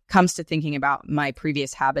comes to thinking about my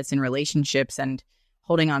previous habits in relationships and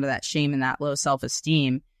holding on to that shame and that low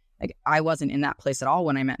self-esteem, like I wasn't in that place at all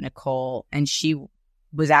when I met Nicole. And she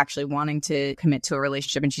was actually wanting to commit to a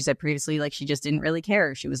relationship. And she said previously, like, she just didn't really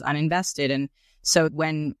care. She was uninvested. And so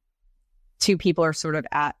when two people are sort of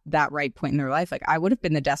at that right point in their life, like I would have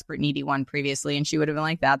been the desperate, needy one previously. And she would have been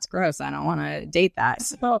like, that's gross. I don't want to date that.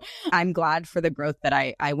 So I'm glad for the growth that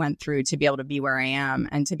I went through to be able to be where I am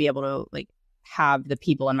and to be able to like have the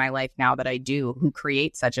people in my life now that I do who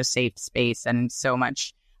create such a safe space and so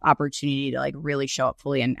much opportunity to like really show up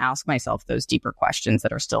fully and ask myself those deeper questions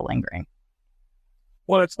that are still lingering.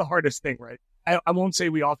 Well, it's the hardest thing, right? I won't say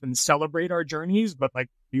we often celebrate our journeys, but like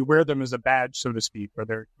we wear them as a badge, so to speak, or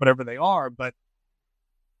they're whatever they are. But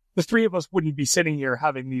the three of us wouldn't be sitting here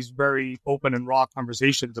having these very open and raw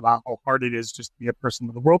conversations about how hard it is just to be a person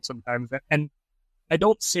in the world sometimes. And I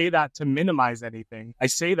don't say that to minimize anything. I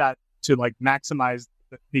say that to like maximize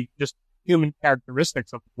the just human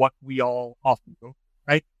characteristics of what we all often do,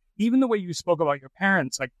 right? Even the way you spoke about your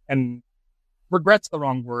parents, like, and regret's the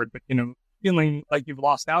wrong word, but you know, feeling like you've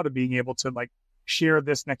lost out of being able to like share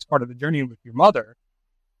this next part of the journey with your mother.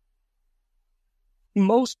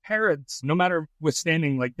 Most parents, no matter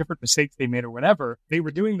withstanding like different mistakes they made or whatever, they were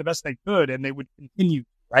doing the best they could and they would continue,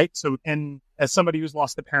 right? So, and as somebody who's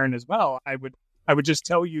lost a parent as well, I would just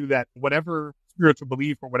tell you that whatever spiritual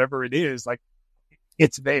belief or whatever it is, like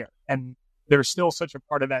it's there. And there's still such a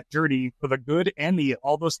part of that journey for the good and the,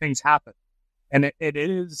 all those things happen. And it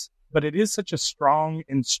is such a strong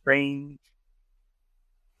and strange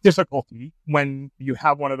difficulty when you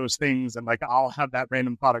have one of those things. And like, I'll have that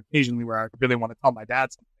random thought occasionally where I really want to tell my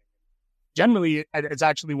dad something. Generally, it's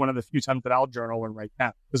actually one of the few times that I'll journal or write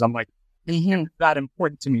down because I'm like, it's that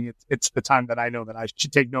important to me. It's the time that I know that I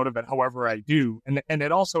should take note of it however I do. And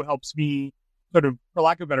it also helps me sort of, for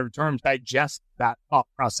lack of better terms, digest that thought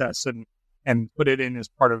process and put it in as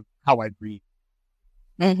part of how I breathe.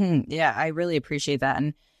 Yeah, I really appreciate that.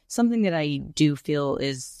 And something that I do feel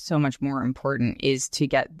is so much more important is to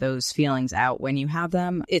get those feelings out when you have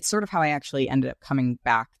them. It's sort of how I actually ended up coming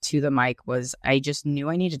back to the mic. Was I just knew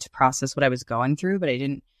I needed to process what I was going through, but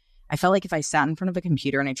I felt like if I sat in front of a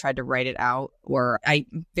computer and I tried to write it out, or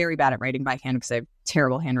I'm very bad at writing by hand because I have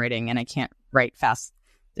terrible handwriting and I can't write fast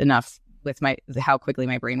enough with how quickly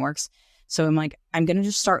my brain works. So I'm like, I'm going to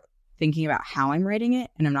just start thinking about how I'm writing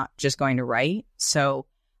it, and I'm not just going to write. So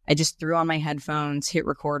I just threw on my headphones, hit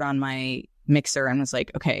record on my mixer, and was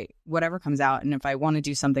like, okay, whatever comes out. And if I want to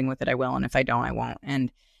do something with it, I will. And if I don't, I won't.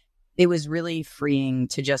 And it was really freeing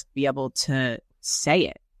to just be able to say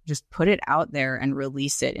it, just put it out there and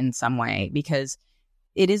release it in some way, because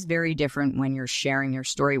it is very different when you're sharing your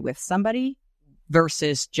story with somebody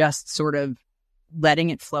versus just sort of letting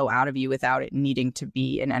it flow out of you without it needing to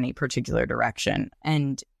be in any particular direction.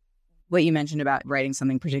 And what you mentioned about writing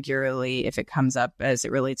something, particularly if it comes up as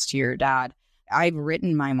it relates to your dad, I've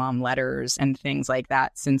written my mom letters and things like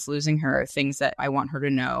that since losing her, things that I want her to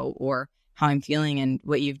know or how I'm feeling. And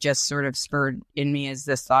what you've just sort of spurred in me is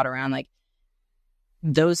this thought around, like,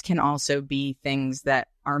 those can also be things that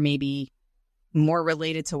are maybe more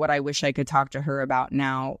related to what I wish I could talk to her about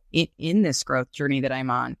now in this growth journey that I'm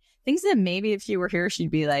on. Things that maybe if she were here,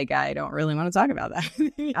 she'd be like, I don't really want to talk about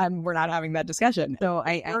that. We're not having that discussion. So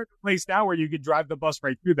you're at a place now where you could drive the bus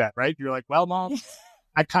right through that, right? You're like, well, Mom,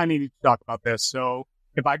 I kind of need to talk about this. So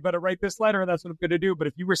if I got to write this letter, that's what I'm going to do. But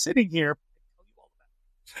if you were sitting here,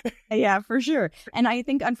 yeah, for sure. And I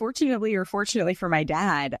think, unfortunately or fortunately for my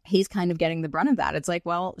dad, he's kind of getting the brunt of that. It's like,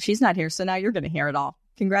 well, she's not here, so now you're going to hear it all.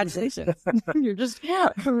 Congratulations. You're just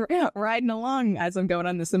riding along as I'm going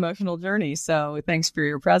on this emotional journey. So thanks for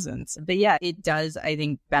your presence. But yeah, it does, I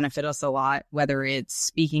think, benefit us a lot, whether it's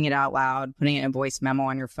speaking it out loud, putting it in a voice memo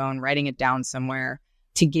on your phone, writing it down somewhere,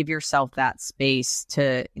 to give yourself that space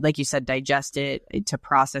to, like you said, digest it, to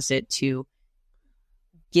process it, to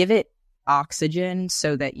give it oxygen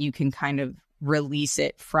so that you can kind of release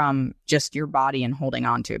it from just your body and holding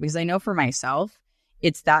on to it. Because I know for myself,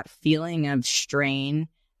 it's that feeling of strain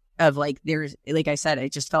of like, there's, like I said,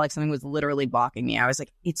 it just felt like something was literally blocking me. I was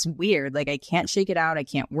like, it's weird. Like, I can't shake it out. I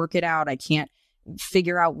can't work it out. I can't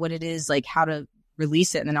figure out what it is, like how to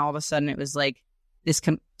release it. And then all of a sudden it was like this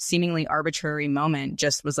seemingly arbitrary moment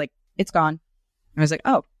just was like, it's gone. I was like,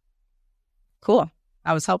 oh, cool.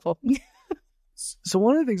 That was helpful. So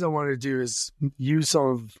one of the things I wanted to do is use some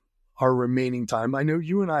of our remaining time. I know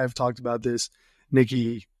you and I have talked about this,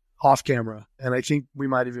 Nikki, off camera, and I think we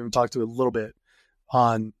might have even talked to it a little bit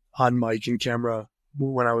on mic and camera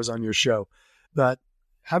when I was on your show. But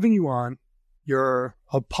having you on, you're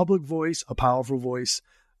a public voice, a powerful voice.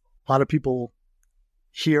 A lot of people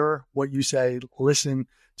hear what you say, listen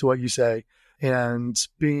to what you say, and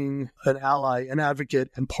being an ally, an advocate,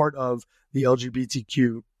 and part of the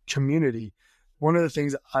LGBTQ community. One of the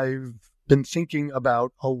things I've been thinking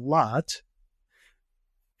about a lot,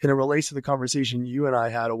 and it relates to the conversation you and I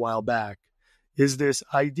had a while back, is this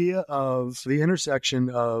idea of the intersection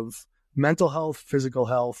of mental health, physical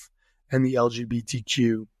health, and the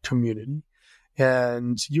LGBTQ community.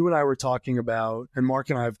 And you and I were talking about, and Mark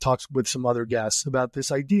and I have talked with some other guests about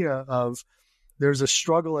this idea of there's a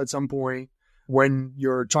struggle at some point when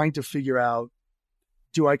you're trying to figure out,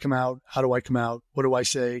 do I come out? How do I come out? What do I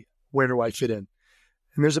say? Where do I fit in?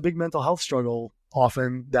 And there's a big mental health struggle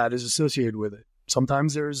often that is associated with it.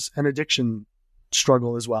 Sometimes there's an addiction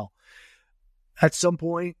struggle as well. At some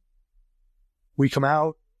point, we come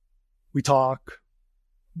out, we talk,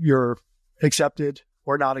 you're accepted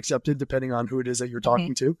or not accepted, depending on who it is that you're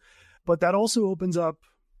talking to. But that also opens up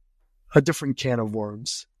a different can of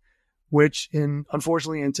worms, which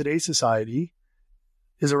unfortunately in today's society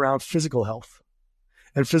is around physical health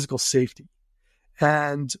and physical safety.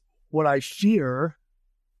 And what I fear,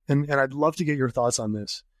 and I'd love to get your thoughts on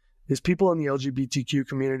this, is people in the LGBTQ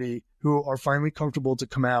community who are finally comfortable to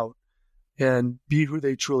come out and be who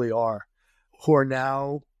they truly are, who are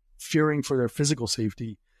now fearing for their physical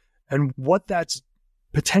safety, and what that's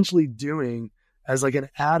potentially doing as like an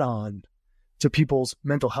add-on to people's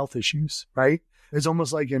mental health issues, right? It's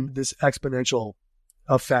almost like in this exponential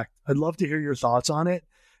effect. I'd love to hear your thoughts on it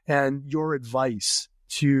and your advice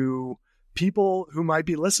to people who might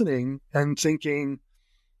be listening and thinking,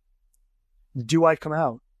 do I come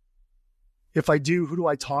out? If I do, who do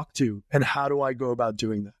I talk to? And how do I go about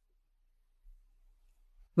doing that?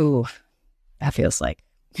 Ooh, that feels like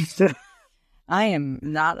I am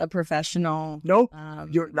not a professional. Nope.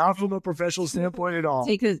 You're not from a professional standpoint at all.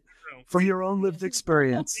 Take a, From your own lived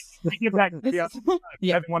experience. Get back. Yeah.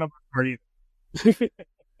 Yeah. I've one of our parties.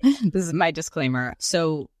 This is my disclaimer.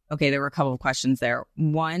 So, okay, there were a couple of questions there.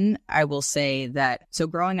 One, I will say that, so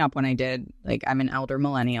growing up when I did, like, I'm an elder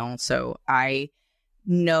millennial, so I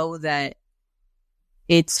know that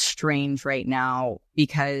it's strange right now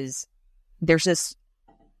because there's this.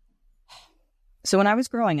 So when I was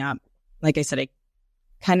growing up, like I said, I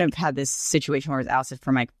kind of had this situation where I was ousted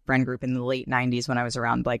from my friend group in the late 90s when I was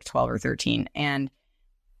around like 12 or 13. And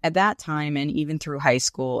at that time, and even through high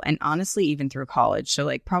school, and honestly, even through college, so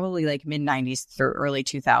like probably like mid 90s through early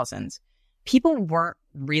 2000s, people weren't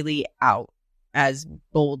really out as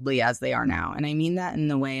boldly as they are now. And I mean that in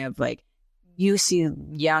the way of like, you see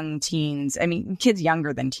young teens, I mean, kids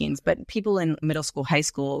younger than teens, but people in middle school, high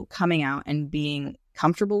school coming out and being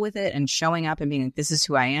comfortable with it and showing up and being like, this is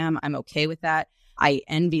who I am. I'm okay with that. I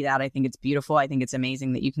envy that. I think it's beautiful. I think it's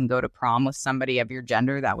amazing that you can go to prom with somebody of your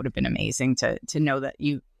gender. That would have been amazing to know that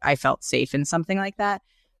I felt safe in something like that.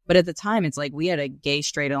 But at the time, it's like we had a gay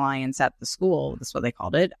straight alliance at the school. That's what they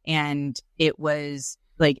called it. And it was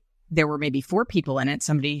like there were maybe 4 people in it,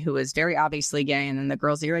 somebody who was very obviously gay. And then the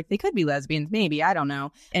girls, you're like, they could be lesbians, maybe. I don't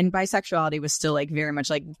know. And bisexuality was still like very much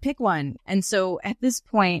like pick one. And so at this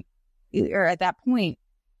point, or at that point,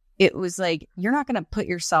 it was like, you're not going to put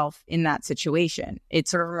yourself in that situation. It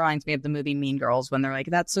sort of reminds me of the movie Mean Girls when they're like,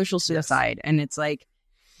 that's social suicide. Yes. And it's like,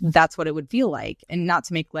 that's what it would feel like. And not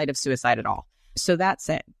to make light of suicide at all. So that's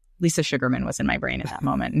it. Lisa Sugarman was in my brain at that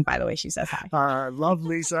moment. And by the way, she says hi. Love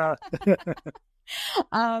Lisa.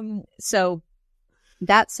 So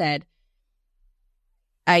that said,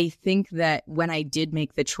 I think that when I did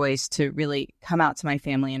make the choice to really come out to my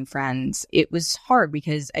family and friends, it was hard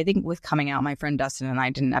because I think with coming out, my friend Dustin and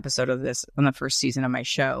I did an episode of this on the first season of my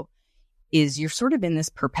show, is you're sort of in this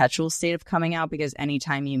perpetual state of coming out because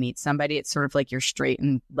anytime you meet somebody, it's sort of like you're straight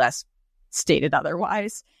unless stated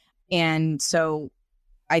otherwise. And so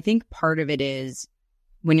I think part of it is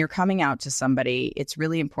when you're coming out to somebody, it's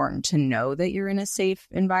really important to know that you're in a safe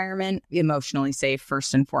environment, emotionally safe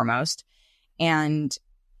first and foremost. And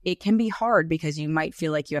it can be hard because you might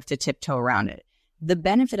feel like you have to tiptoe around it. The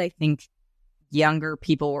benefit, I think, younger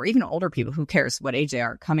people or even older people, who cares what age they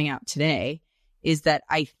are, coming out today, is that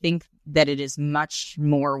I think that it is much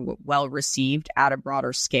more well received at a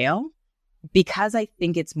broader scale because I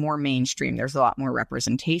think it's more mainstream. There's a lot more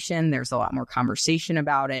representation. There's a lot more conversation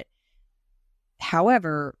about it.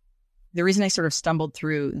 However, the reason I sort of stumbled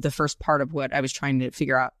through the first part of what I was trying to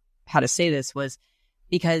figure out how to say this was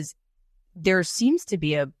because there seems to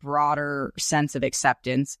be a broader sense of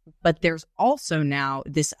acceptance, but there's also now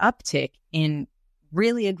this uptick in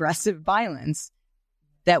really aggressive violence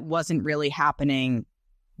that wasn't really happening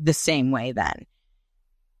the same way then.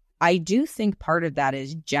 I do think part of that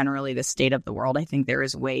is generally the state of the world. I think there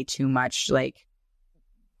is way too much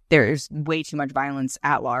violence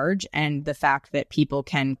at large. And the fact that people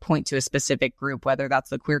can point to a specific group, whether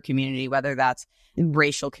that's the queer community, whether that's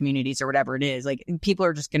racial communities or whatever it is, like people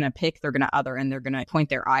are just going to pick, they're going to other, and they're going to point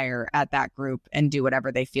their ire at that group and do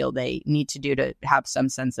whatever they feel they need to do to have some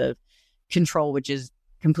sense of control, which is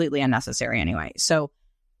completely unnecessary anyway. So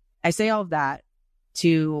I say all of that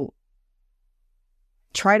to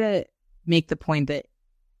try to make the point that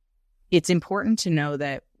it's important to know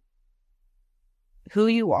that who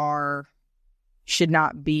you are should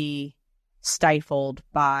not be stifled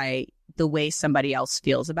by the way somebody else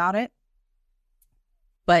feels about it.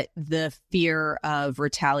 But the fear of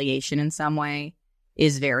retaliation in some way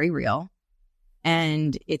is very real.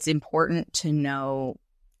 And it's important to know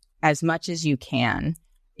as much as you can,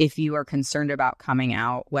 if you are concerned about coming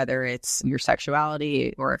out, whether it's your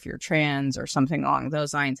sexuality or if you're trans or something along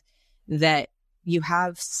those lines, that you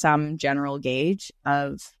have some general gauge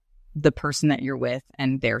of the person that you're with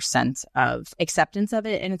and their sense of acceptance of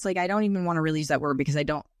it. And it's like, I don't even want to really use that word because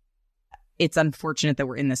it's unfortunate that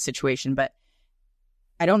we're in this situation, but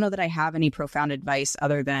I don't know that I have any profound advice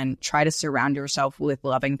other than try to surround yourself with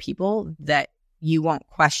loving people that you won't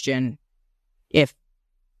question if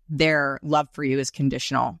their love for you is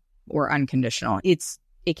conditional or unconditional.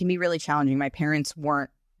 It can be really challenging. My parents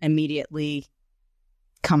weren't immediately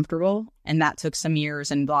comfortable, and that took some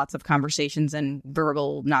years and lots of conversations and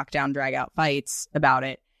verbal knockdown, drag out fights about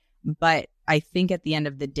it. But I think at the end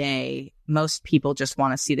of the day, most people just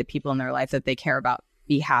want to see the people in their life that they care about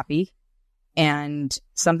be happy. And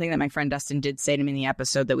something that my friend Dustin did say to me in the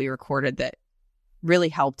episode that we recorded that really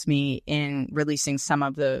helped me in releasing some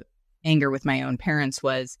of the anger with my own parents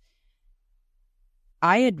was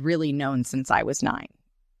I had really known since I was 9.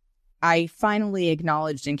 I finally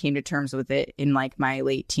acknowledged and came to terms with it in like my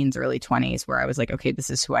late teens, early 20s, where I was like, okay, this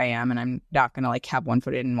is who I am. And I'm not going to like have one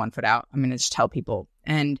foot in and one foot out. I'm going to just tell people.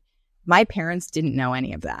 And my parents didn't know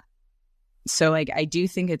any of that. So like, I do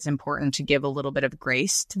think it's important to give a little bit of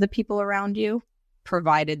grace to the people around you,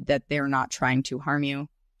 provided that they're not trying to harm you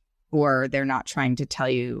or they're not trying to tell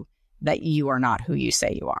you that you are not who you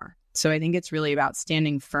say you are. So I think it's really about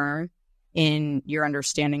standing firm in your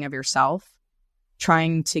understanding of yourself,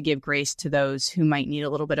 trying to give grace to those who might need a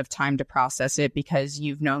little bit of time to process it because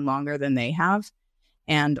you've known longer than they have.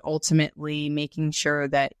 And ultimately making sure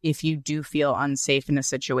that if you do feel unsafe in a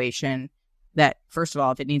situation, that first of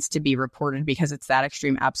all, if it needs to be reported because it's that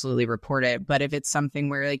extreme, absolutely report it. But if it's something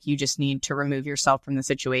where like you just need to remove yourself from the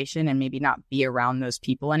situation and maybe not be around those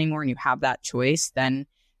people anymore and you have that choice, then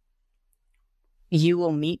you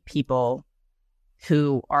will meet people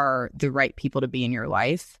who are the right people to be in your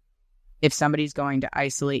life. If somebody's going to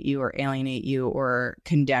isolate you or alienate you or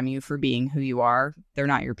condemn you for being who you are, they're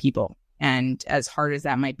not your people. And as hard as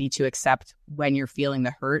that might be to accept when you're feeling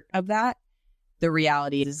the hurt of that, the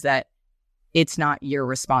reality is that it's not your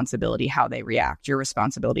responsibility how they react. Your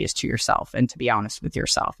responsibility is to yourself and to be honest with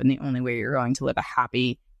yourself. And the only way you're going to live a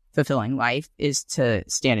happy, fulfilling life is to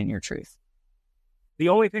stand in your truth. The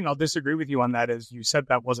only thing I'll disagree with you on that is you said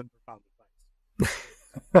that wasn't profound advice.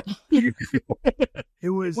 It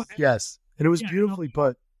was, yes. And it was beautifully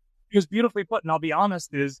put. It was beautifully put. And I'll be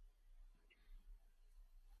honest,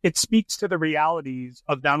 it speaks to the realities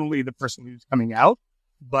of not only the person who's coming out,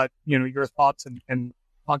 but, you know, your thoughts and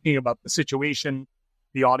talking about the situation,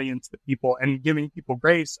 the audience, the people, and giving people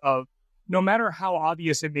grace of no matter how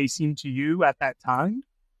obvious it may seem to you at that time,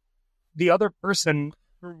 the other person,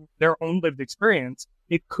 through their own lived experience,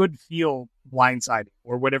 it could feel blindsiding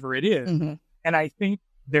or whatever it is. Mm-hmm. And I think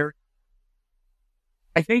there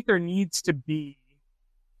needs to be,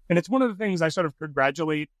 and it's one of the things I sort of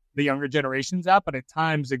congratulate the younger generations at, but at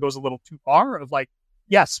times it goes a little too far of like,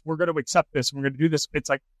 yes, we're going to accept this and we're going to do this. It's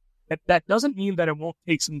like, that doesn't mean that it won't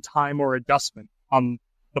take some time or adjustment on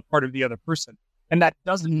the part of the other person. And that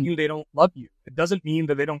doesn't mean they don't love you. It doesn't mean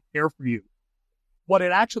that they don't care for you. What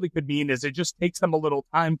it actually could mean is it just takes them a little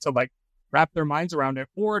time to like wrap their minds around it,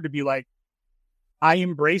 or to be like, I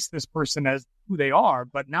embrace this person as who they are,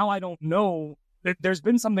 but now I don't know that there's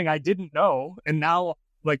been something I didn't know. And now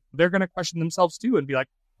like they're going to question themselves too and be like,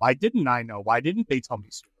 why didn't I know? Why didn't they tell me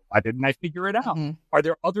sooner? Why didn't I figure it out? Mm-hmm. Are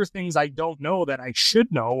there other things I don't know that I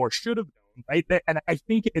should know or should have known? Right. And I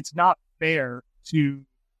think it's not fair to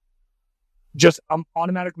just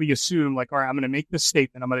automatically assume like, all right, I'm going to make this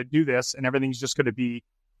statement, I'm going to do this, and everything's just going to be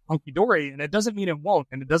hunky dory. And it doesn't mean it won't.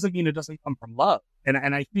 And it doesn't mean it doesn't come from love. And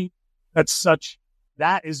I think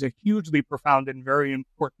that is a hugely profound and very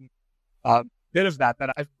important bit of that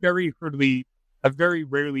I've very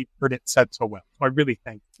rarely heard it said so well. So I really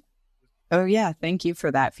thank you. Oh, yeah. Thank you for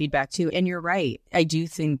that feedback, too. And you're right. I do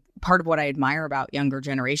think part of what I admire about younger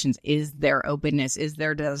generations is their openness, is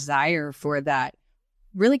their desire for that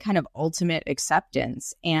really kind of ultimate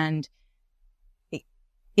acceptance. And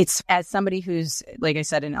it's as somebody who's, like I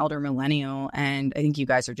said, an elder millennial, and I think you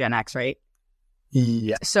guys are Gen X, right?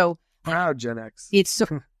 Yeah. So proud Gen X. It's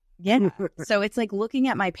so, yeah. So it's like looking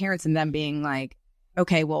at my parents and them being like,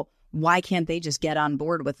 okay, well, why can't they just get on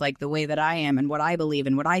board with like the way that I am and what I believe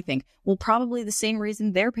and what I think? Well, probably the same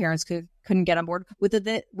reason their parents couldn't get on board with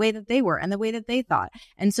the way that they were and the way that they thought.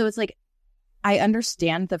 And so it's like, I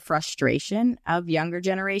understand the frustration of younger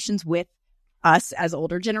generations with us as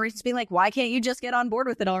older generations being like, why can't you just get on board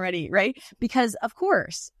with it already? Right? Because of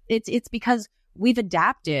course it's because we've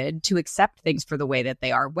adapted to accept things for the way that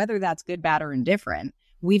they are, whether that's good, bad, or indifferent.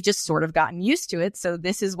 We've just sort of gotten used to it. So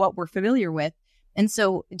this is what we're familiar with. And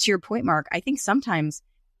so to your point, Mark, I think sometimes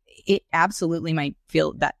it absolutely might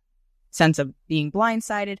feel that sense of being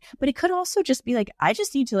blindsided, but it could also just be like, I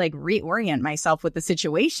just need to like reorient myself with the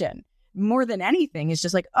situation. More than anything, it's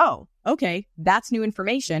just like, oh, okay, that's new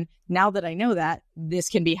information. Now that I know that, this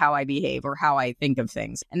can be how I behave or how I think of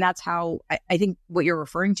things. And that's how I think what you're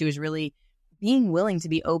referring to is really being willing to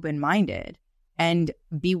be open-minded and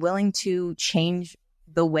be willing to change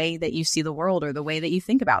the way that you see the world or the way that you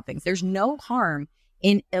think about things. There's no harm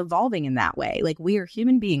in evolving in that way. Like, we are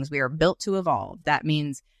human beings. We are built to evolve. That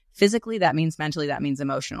means physically, that means mentally, that means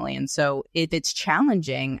emotionally. And so if it's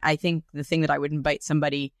challenging, I think the thing that I would invite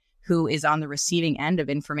somebody who is on the receiving end of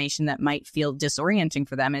information that might feel disorienting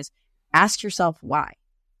for them is ask yourself why,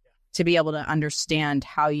 to be able to understand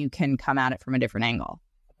how you can come at it from a different angle.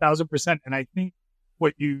 1,000%. And I think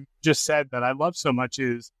what you just said that I love so much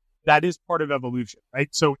is that is part of evolution, right?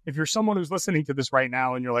 So if you're someone who's listening to this right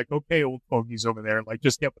now and you're like, okay, old fogies over there, like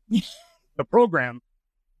just get with the program,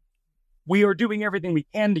 we are doing everything we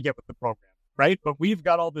can to get with the program, right? But we've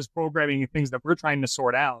got all this programming and things that we're trying to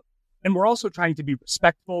sort out. And we're also trying to be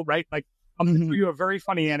respectful, right? Like, I'll tell you a very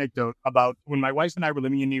funny anecdote about when my wife and I were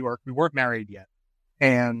living in New York. We weren't married yet.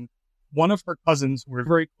 And one of her cousins we're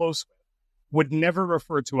very close with would never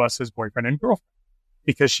refer to us as boyfriend and girlfriend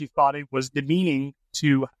because she thought it was demeaning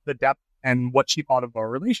to the depth and what she thought of our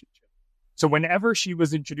relationship. So whenever she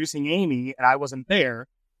was introducing Amy and I wasn't there,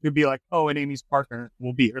 we'd be like, oh, and Amy's partner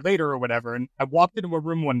will be here later or whatever. And I walked into a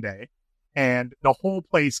room one day and the whole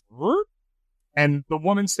place, and the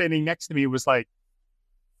woman standing next to me was like,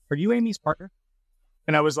 are you Amy's partner?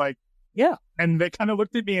 And I was like, yeah. And they kind of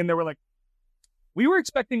looked at me and they were like, we were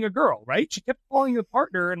expecting a girl, right? She kept calling her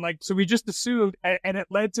partner. And like, so we just assumed, and it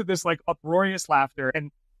led to this like uproarious laughter.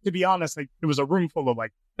 And to be honest, like it was a room full of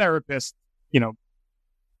like therapists,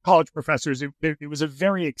 college professors. It was a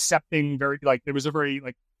very accepting, very like, there was a very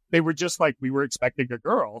like, they were just like, we were expecting a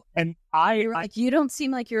girl. And you were like, you don't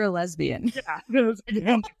seem like you're a lesbian. Yeah.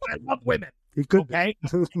 I love women. It could okay.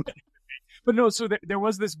 But no, so there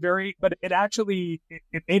was this but it actually,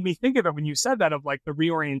 it made me think of it when you said that of like the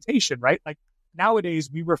reorientation, right? Like nowadays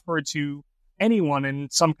we refer to anyone in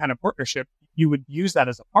some kind of partnership, you would use that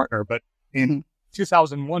as a partner. But in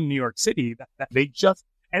 2001, New York City, that they just,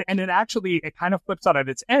 and it kind of flips out at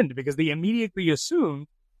its end because they immediately assumed,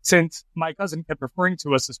 since my cousin kept referring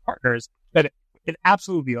to us as partners, that it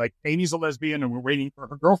absolutely, like, Amy's a lesbian and we're waiting for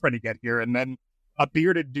her girlfriend to get here. And then a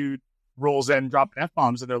bearded dude rolls in, dropping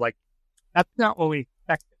F-bombs, and they're like, that's not what we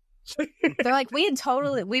expected. They're like,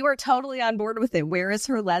 we were totally on board with it. Where is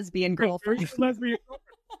her lesbian girlfriend? We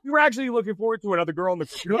were actually looking forward to another girl in the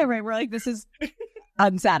computer. Yeah, right. We're like, this is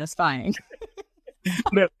unsatisfying.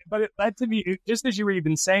 But it led to me, just as you were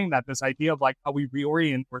even saying that, this idea of like how we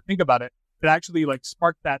reorient or think about it, it actually like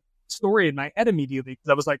sparked that story in my head immediately. Because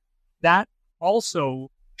I was like, that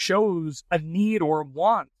also shows a need or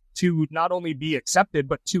want to not only be accepted,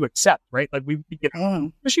 but to accept, right? Like we get,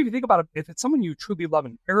 especially if you think about it, if it's someone you truly love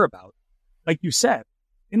and care about, like you said,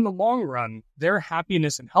 in the long run, their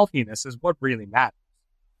happiness and healthiness is what really matters.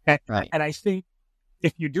 And I think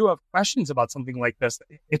if you do have questions about something like this,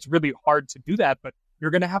 it's really hard to do that, but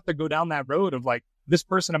you're going to have to go down that road of like, this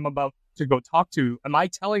person I'm about to go talk to, am I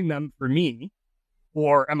telling them for me,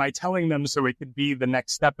 or am I telling them so it could be the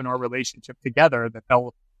next step in our relationship together that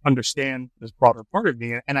they'll understand this broader part of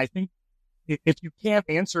me? And I think if you can't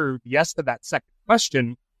answer yes to that second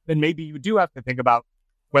question, then maybe you do have to think about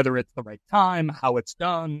whether it's the right time, how it's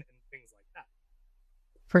done, and things like that.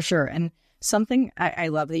 For sure. And something I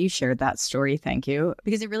love that you shared that story. Thank you.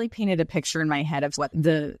 Because it really painted a picture in my head of what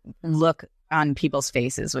the look on people's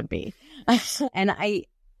faces would be. And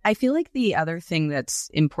I feel like the other thing that's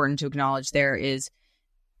important to acknowledge there is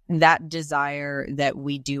that desire that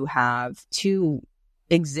we do have to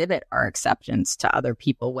exhibit our acceptance to other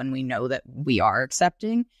people when we know that we are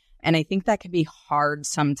accepting. And I think that can be hard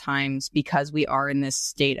sometimes because we are in this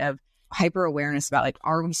state of hyper awareness about like,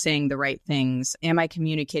 are we saying the right things? Am I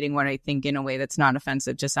communicating what I think in a way that's not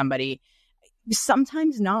offensive to somebody?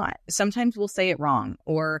 Sometimes not. Sometimes we'll say it wrong,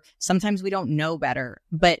 or sometimes we don't know better.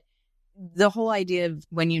 But the whole idea of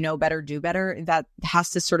when you know better, do better, that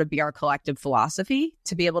has to sort of be our collective philosophy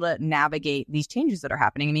to be able to navigate these changes that are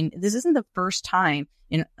happening. I mean, this isn't the first time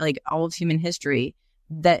in like all of human history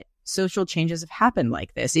that social changes have happened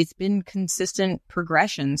like this. It's been consistent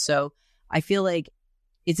progression. So I feel like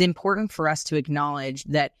it's important for us to acknowledge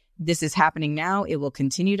that this is happening now. It will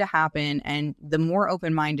continue to happen. And the more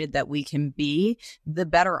open-minded that we can be, the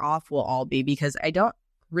better off we'll all be, because I don't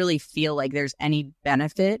really feel like there's any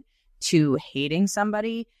benefit to hating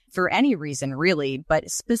somebody for any reason, really,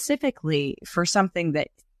 but specifically for something that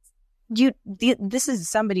this is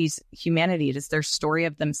somebody's humanity. It is their story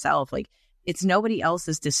of themselves. Like, it's nobody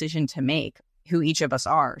else's decision to make who each of us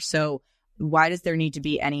are. So why does there need to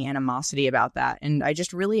be any animosity about that? And I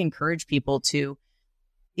just really encourage people to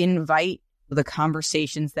invite the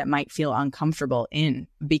conversations that might feel uncomfortable in,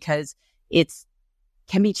 because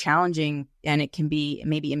can be challenging and it can be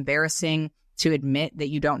maybe embarrassing to admit that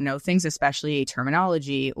you don't know things, especially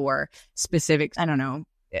terminology or specific, I don't know,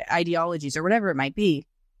 ideologies or whatever it might be.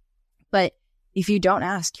 But if you don't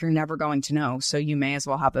ask, you're never going to know. So you may as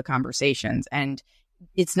well have the conversations. And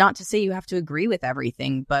it's not to say you have to agree with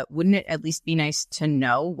everything, but wouldn't it at least be nice to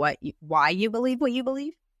know why you believe what you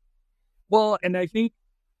believe? Well, and I think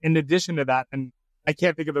in addition to that, and I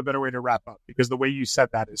can't think of a better way to wrap up, because the way you said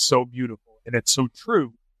that is so beautiful and it's so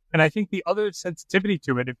true. And I think the other sensitivity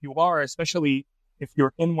to it, if you are, especially if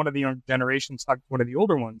you're in one of the young generations, talking to one of the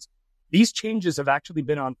older ones, these changes have actually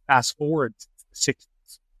been on fast forward since the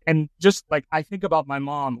 60s. And just like I think about my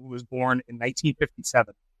mom, who was born in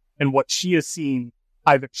 1957, and what she has seen.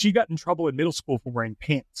 Either she got in trouble in middle school for wearing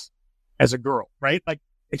pants as a girl, right? Like,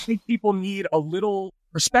 I think people need a little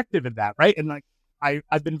perspective in that, right? And like,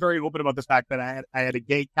 I've been very open about the fact that I had a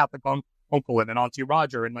gay Catholic uncle and an auntie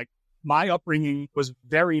Roger, and like my upbringing was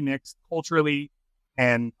very mixed culturally,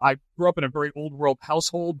 and I grew up in a very old world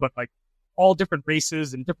household, but like all different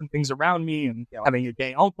races and different things around me, and having a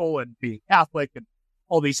gay uncle and being Catholic and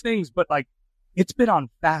all these things. But like, it's been on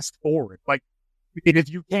fast forward. Like, if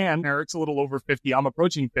you can, Eric's a little over 50, I'm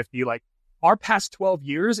approaching 50. Like, our past 12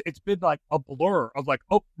 years, it's been like a blur of like,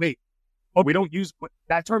 oh, wait, we don't use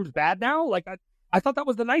that term's bad now. Like, I thought that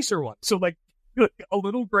was the nicer one. So like a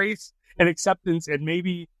little grace and acceptance, and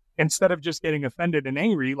maybe instead of just getting offended and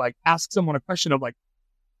angry, like ask someone a question of like,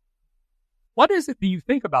 what is it that you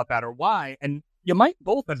think about that or why? And you might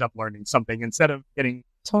both end up learning something instead of getting.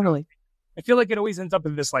 Totally. I feel like it always ends up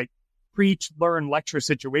in this like preach, learn, lecture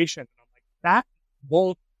situation. And I'm like, that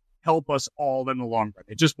won't help us all in the long run.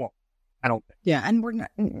 It just won't. I don't think. Yeah. And we're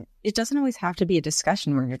not, it doesn't always have to be a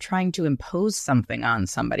discussion where you're trying to impose something on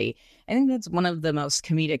somebody. I think that's one of the most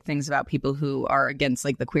comedic things about people who are against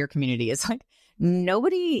like the queer community is like,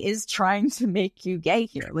 nobody is trying to make you gay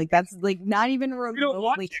here. Like, that's like not even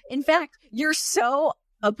remotely. In fact, you're so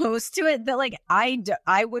opposed to it that like I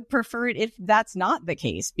would prefer it if that's not the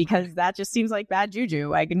case, because that just seems like bad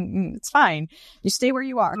juju. It's fine. You stay where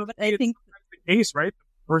you are. But I think the case, right?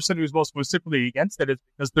 The person who's most specifically against it is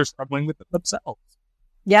because they're struggling with it themselves.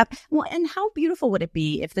 Yep. Well, and how beautiful would it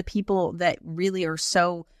be if the people that really are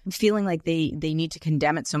so feeling like they need to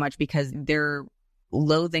condemn it so much because they're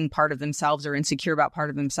loathing part of themselves or insecure about part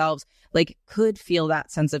of themselves, like could feel that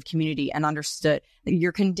sense of community and understood.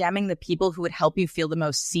 You're condemning the people who would help you feel the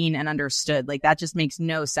most seen and understood. Like, that just makes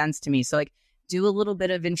no sense to me. So like, do a little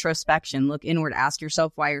bit of introspection, look inward, ask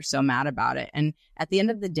yourself why you're so mad about it. And at the end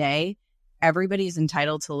of the day, everybody's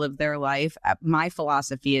entitled to live their life. My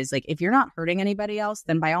philosophy is like, if you're not hurting anybody else,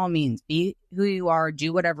 then by all means, be who you are,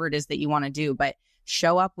 do whatever it is that you want to do, but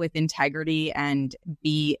show up with integrity and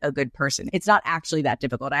be a good person. It's not actually that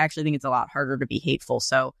difficult. I actually think it's a lot harder to be hateful.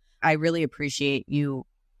 So I really appreciate you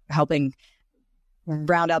helping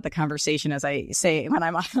round out the conversation, as I say when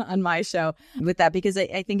I'm on my show, with that, because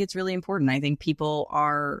I think it's really important. I think people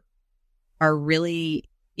are really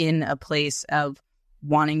in a place of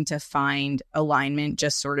wanting to find alignment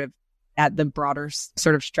just sort of at the broader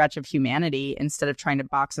sort of stretch of humanity, instead of trying to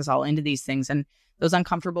box us all into these things. And those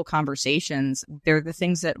uncomfortable conversations, they're the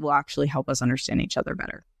things that will actually help us understand each other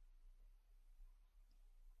better.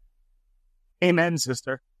 Amen,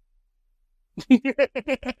 sister.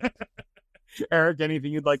 Eric,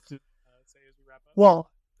 anything you'd like to say as we wrap up?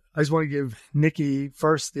 Well, I just want to give Nikki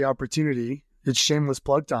first the opportunity. It's shameless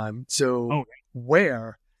plug time. So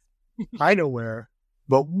where, I know where,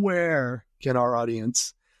 but where can our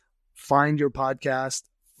audience find your podcast,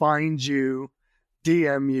 find you,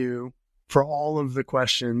 DM you for all of the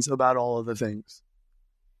questions about all of the things?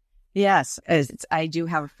 Yes, I do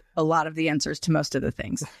have a lot of the answers to most of the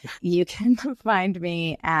things. You can find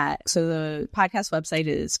me so the podcast website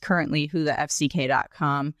is currently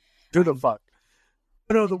whothefck.com. Who the fuck?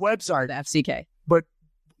 No, the website. The FCK. But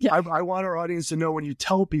yeah. I want our audience to know when you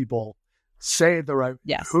tell people, say it the right.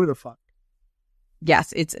 Yes. Who the fuck?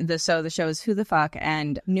 Yes, the show is Who the Fuck,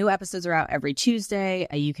 and new episodes are out every Tuesday.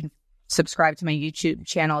 You can subscribe to my YouTube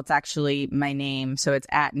channel. It's actually my name, so it's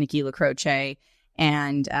at Nikki La Croce,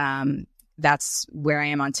 and that's where I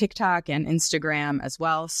am on TikTok and Instagram as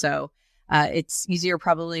well. So it's easier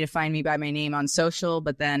probably to find me by my name on social,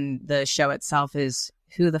 but then the show itself is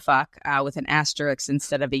Who the Fuck with an asterisk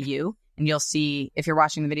instead of a U. And you'll see, if you're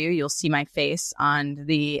watching the video, you'll see my face on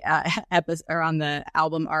the episode or on the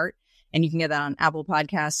album art. And you can get that on Apple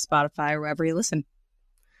Podcasts, Spotify, or wherever you listen.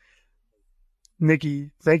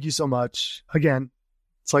 Nikki, thank you so much. Again,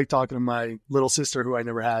 it's like talking to my little sister who I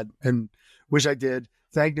never had and wish I did.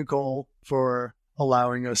 Thank Nicole for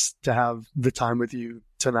allowing us to have the time with you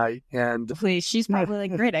tonight. And please, she's probably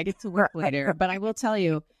like, great, I get to work later. But I will tell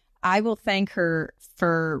you, I will thank her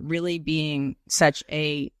for really being such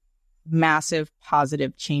a massive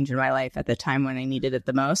positive change in my life at the time when I needed it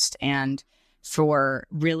the most, and for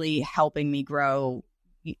really helping me grow,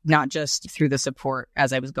 not just through the support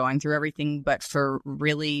as I was going through everything, but for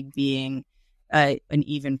really being an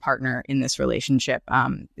even partner in this relationship.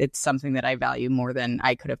 It's something that I value more than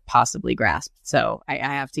I could have possibly grasped. So I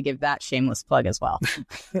have to give that shameless plug as well.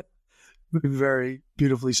 Very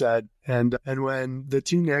beautifully said. And when the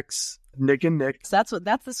two Nicks, Nick and Nick. So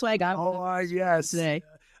that's the swag I want yes. today.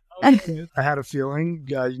 I had a feeling,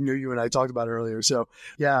 you and I talked about it earlier. So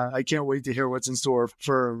yeah, I can't wait to hear what's in store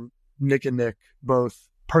for Nick and Nick, both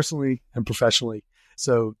personally and professionally.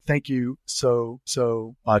 So thank you so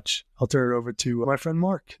much. I'll turn it over to my friend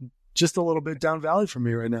Mark. Just a little bit down valley from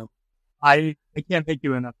me right now. I can't thank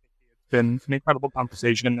you enough. It's been an incredible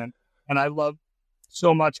conversation, and I love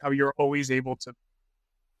so much how you're always able to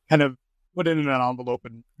kind of put it in an envelope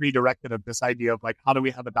and redirect it of this idea of like, how do we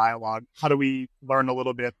have a dialogue? How do we learn a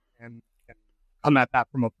little bit and come at that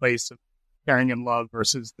from a place of caring and love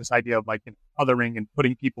versus this idea of like othering and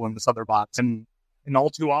putting people in this other box. And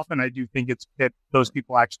all too often, I do think it's that those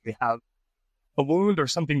people actually have a wound or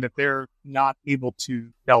something that they're not able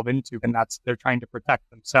to delve into, and that's they're trying to protect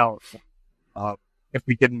themselves. If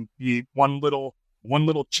we can be one little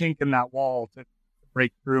chink in that wall to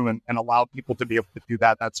break through and allow people to be able to do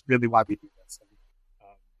that, that's really why we do this.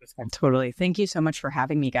 Totally. Thank you so much for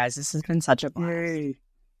having me, guys. This has been such a blast.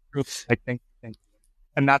 Thank you.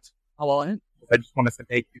 And that's how I'll end. I just want to say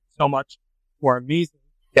thank you so much to our amazing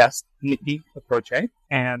guest, Nikki La Croce.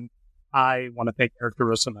 And I want to thank Eric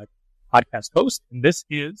DeRosa, my podcast host. And this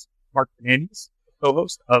is Mark Fernandez,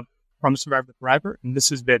 co-host of From Survivor to Thriver. And this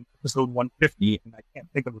has been episode 150. And I can't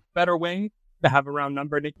think of a better way to have a round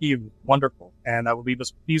number, Nikki. It was wonderful. And I will leave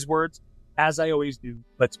us with these words. As I always do,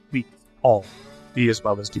 let's please all be as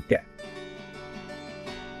well as you can.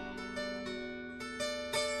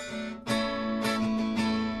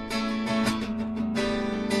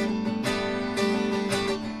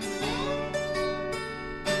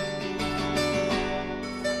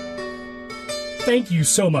 Thank you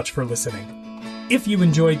so much for listening. If you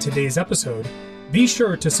enjoyed today's episode, be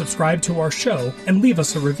sure to subscribe to our show and leave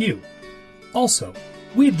us a review. Also,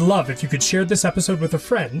 we'd love if you could share this episode with a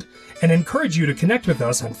friend and encourage you to connect with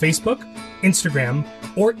us on Facebook, Instagram,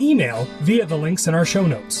 or email via the links in our show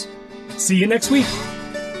notes. See you next week.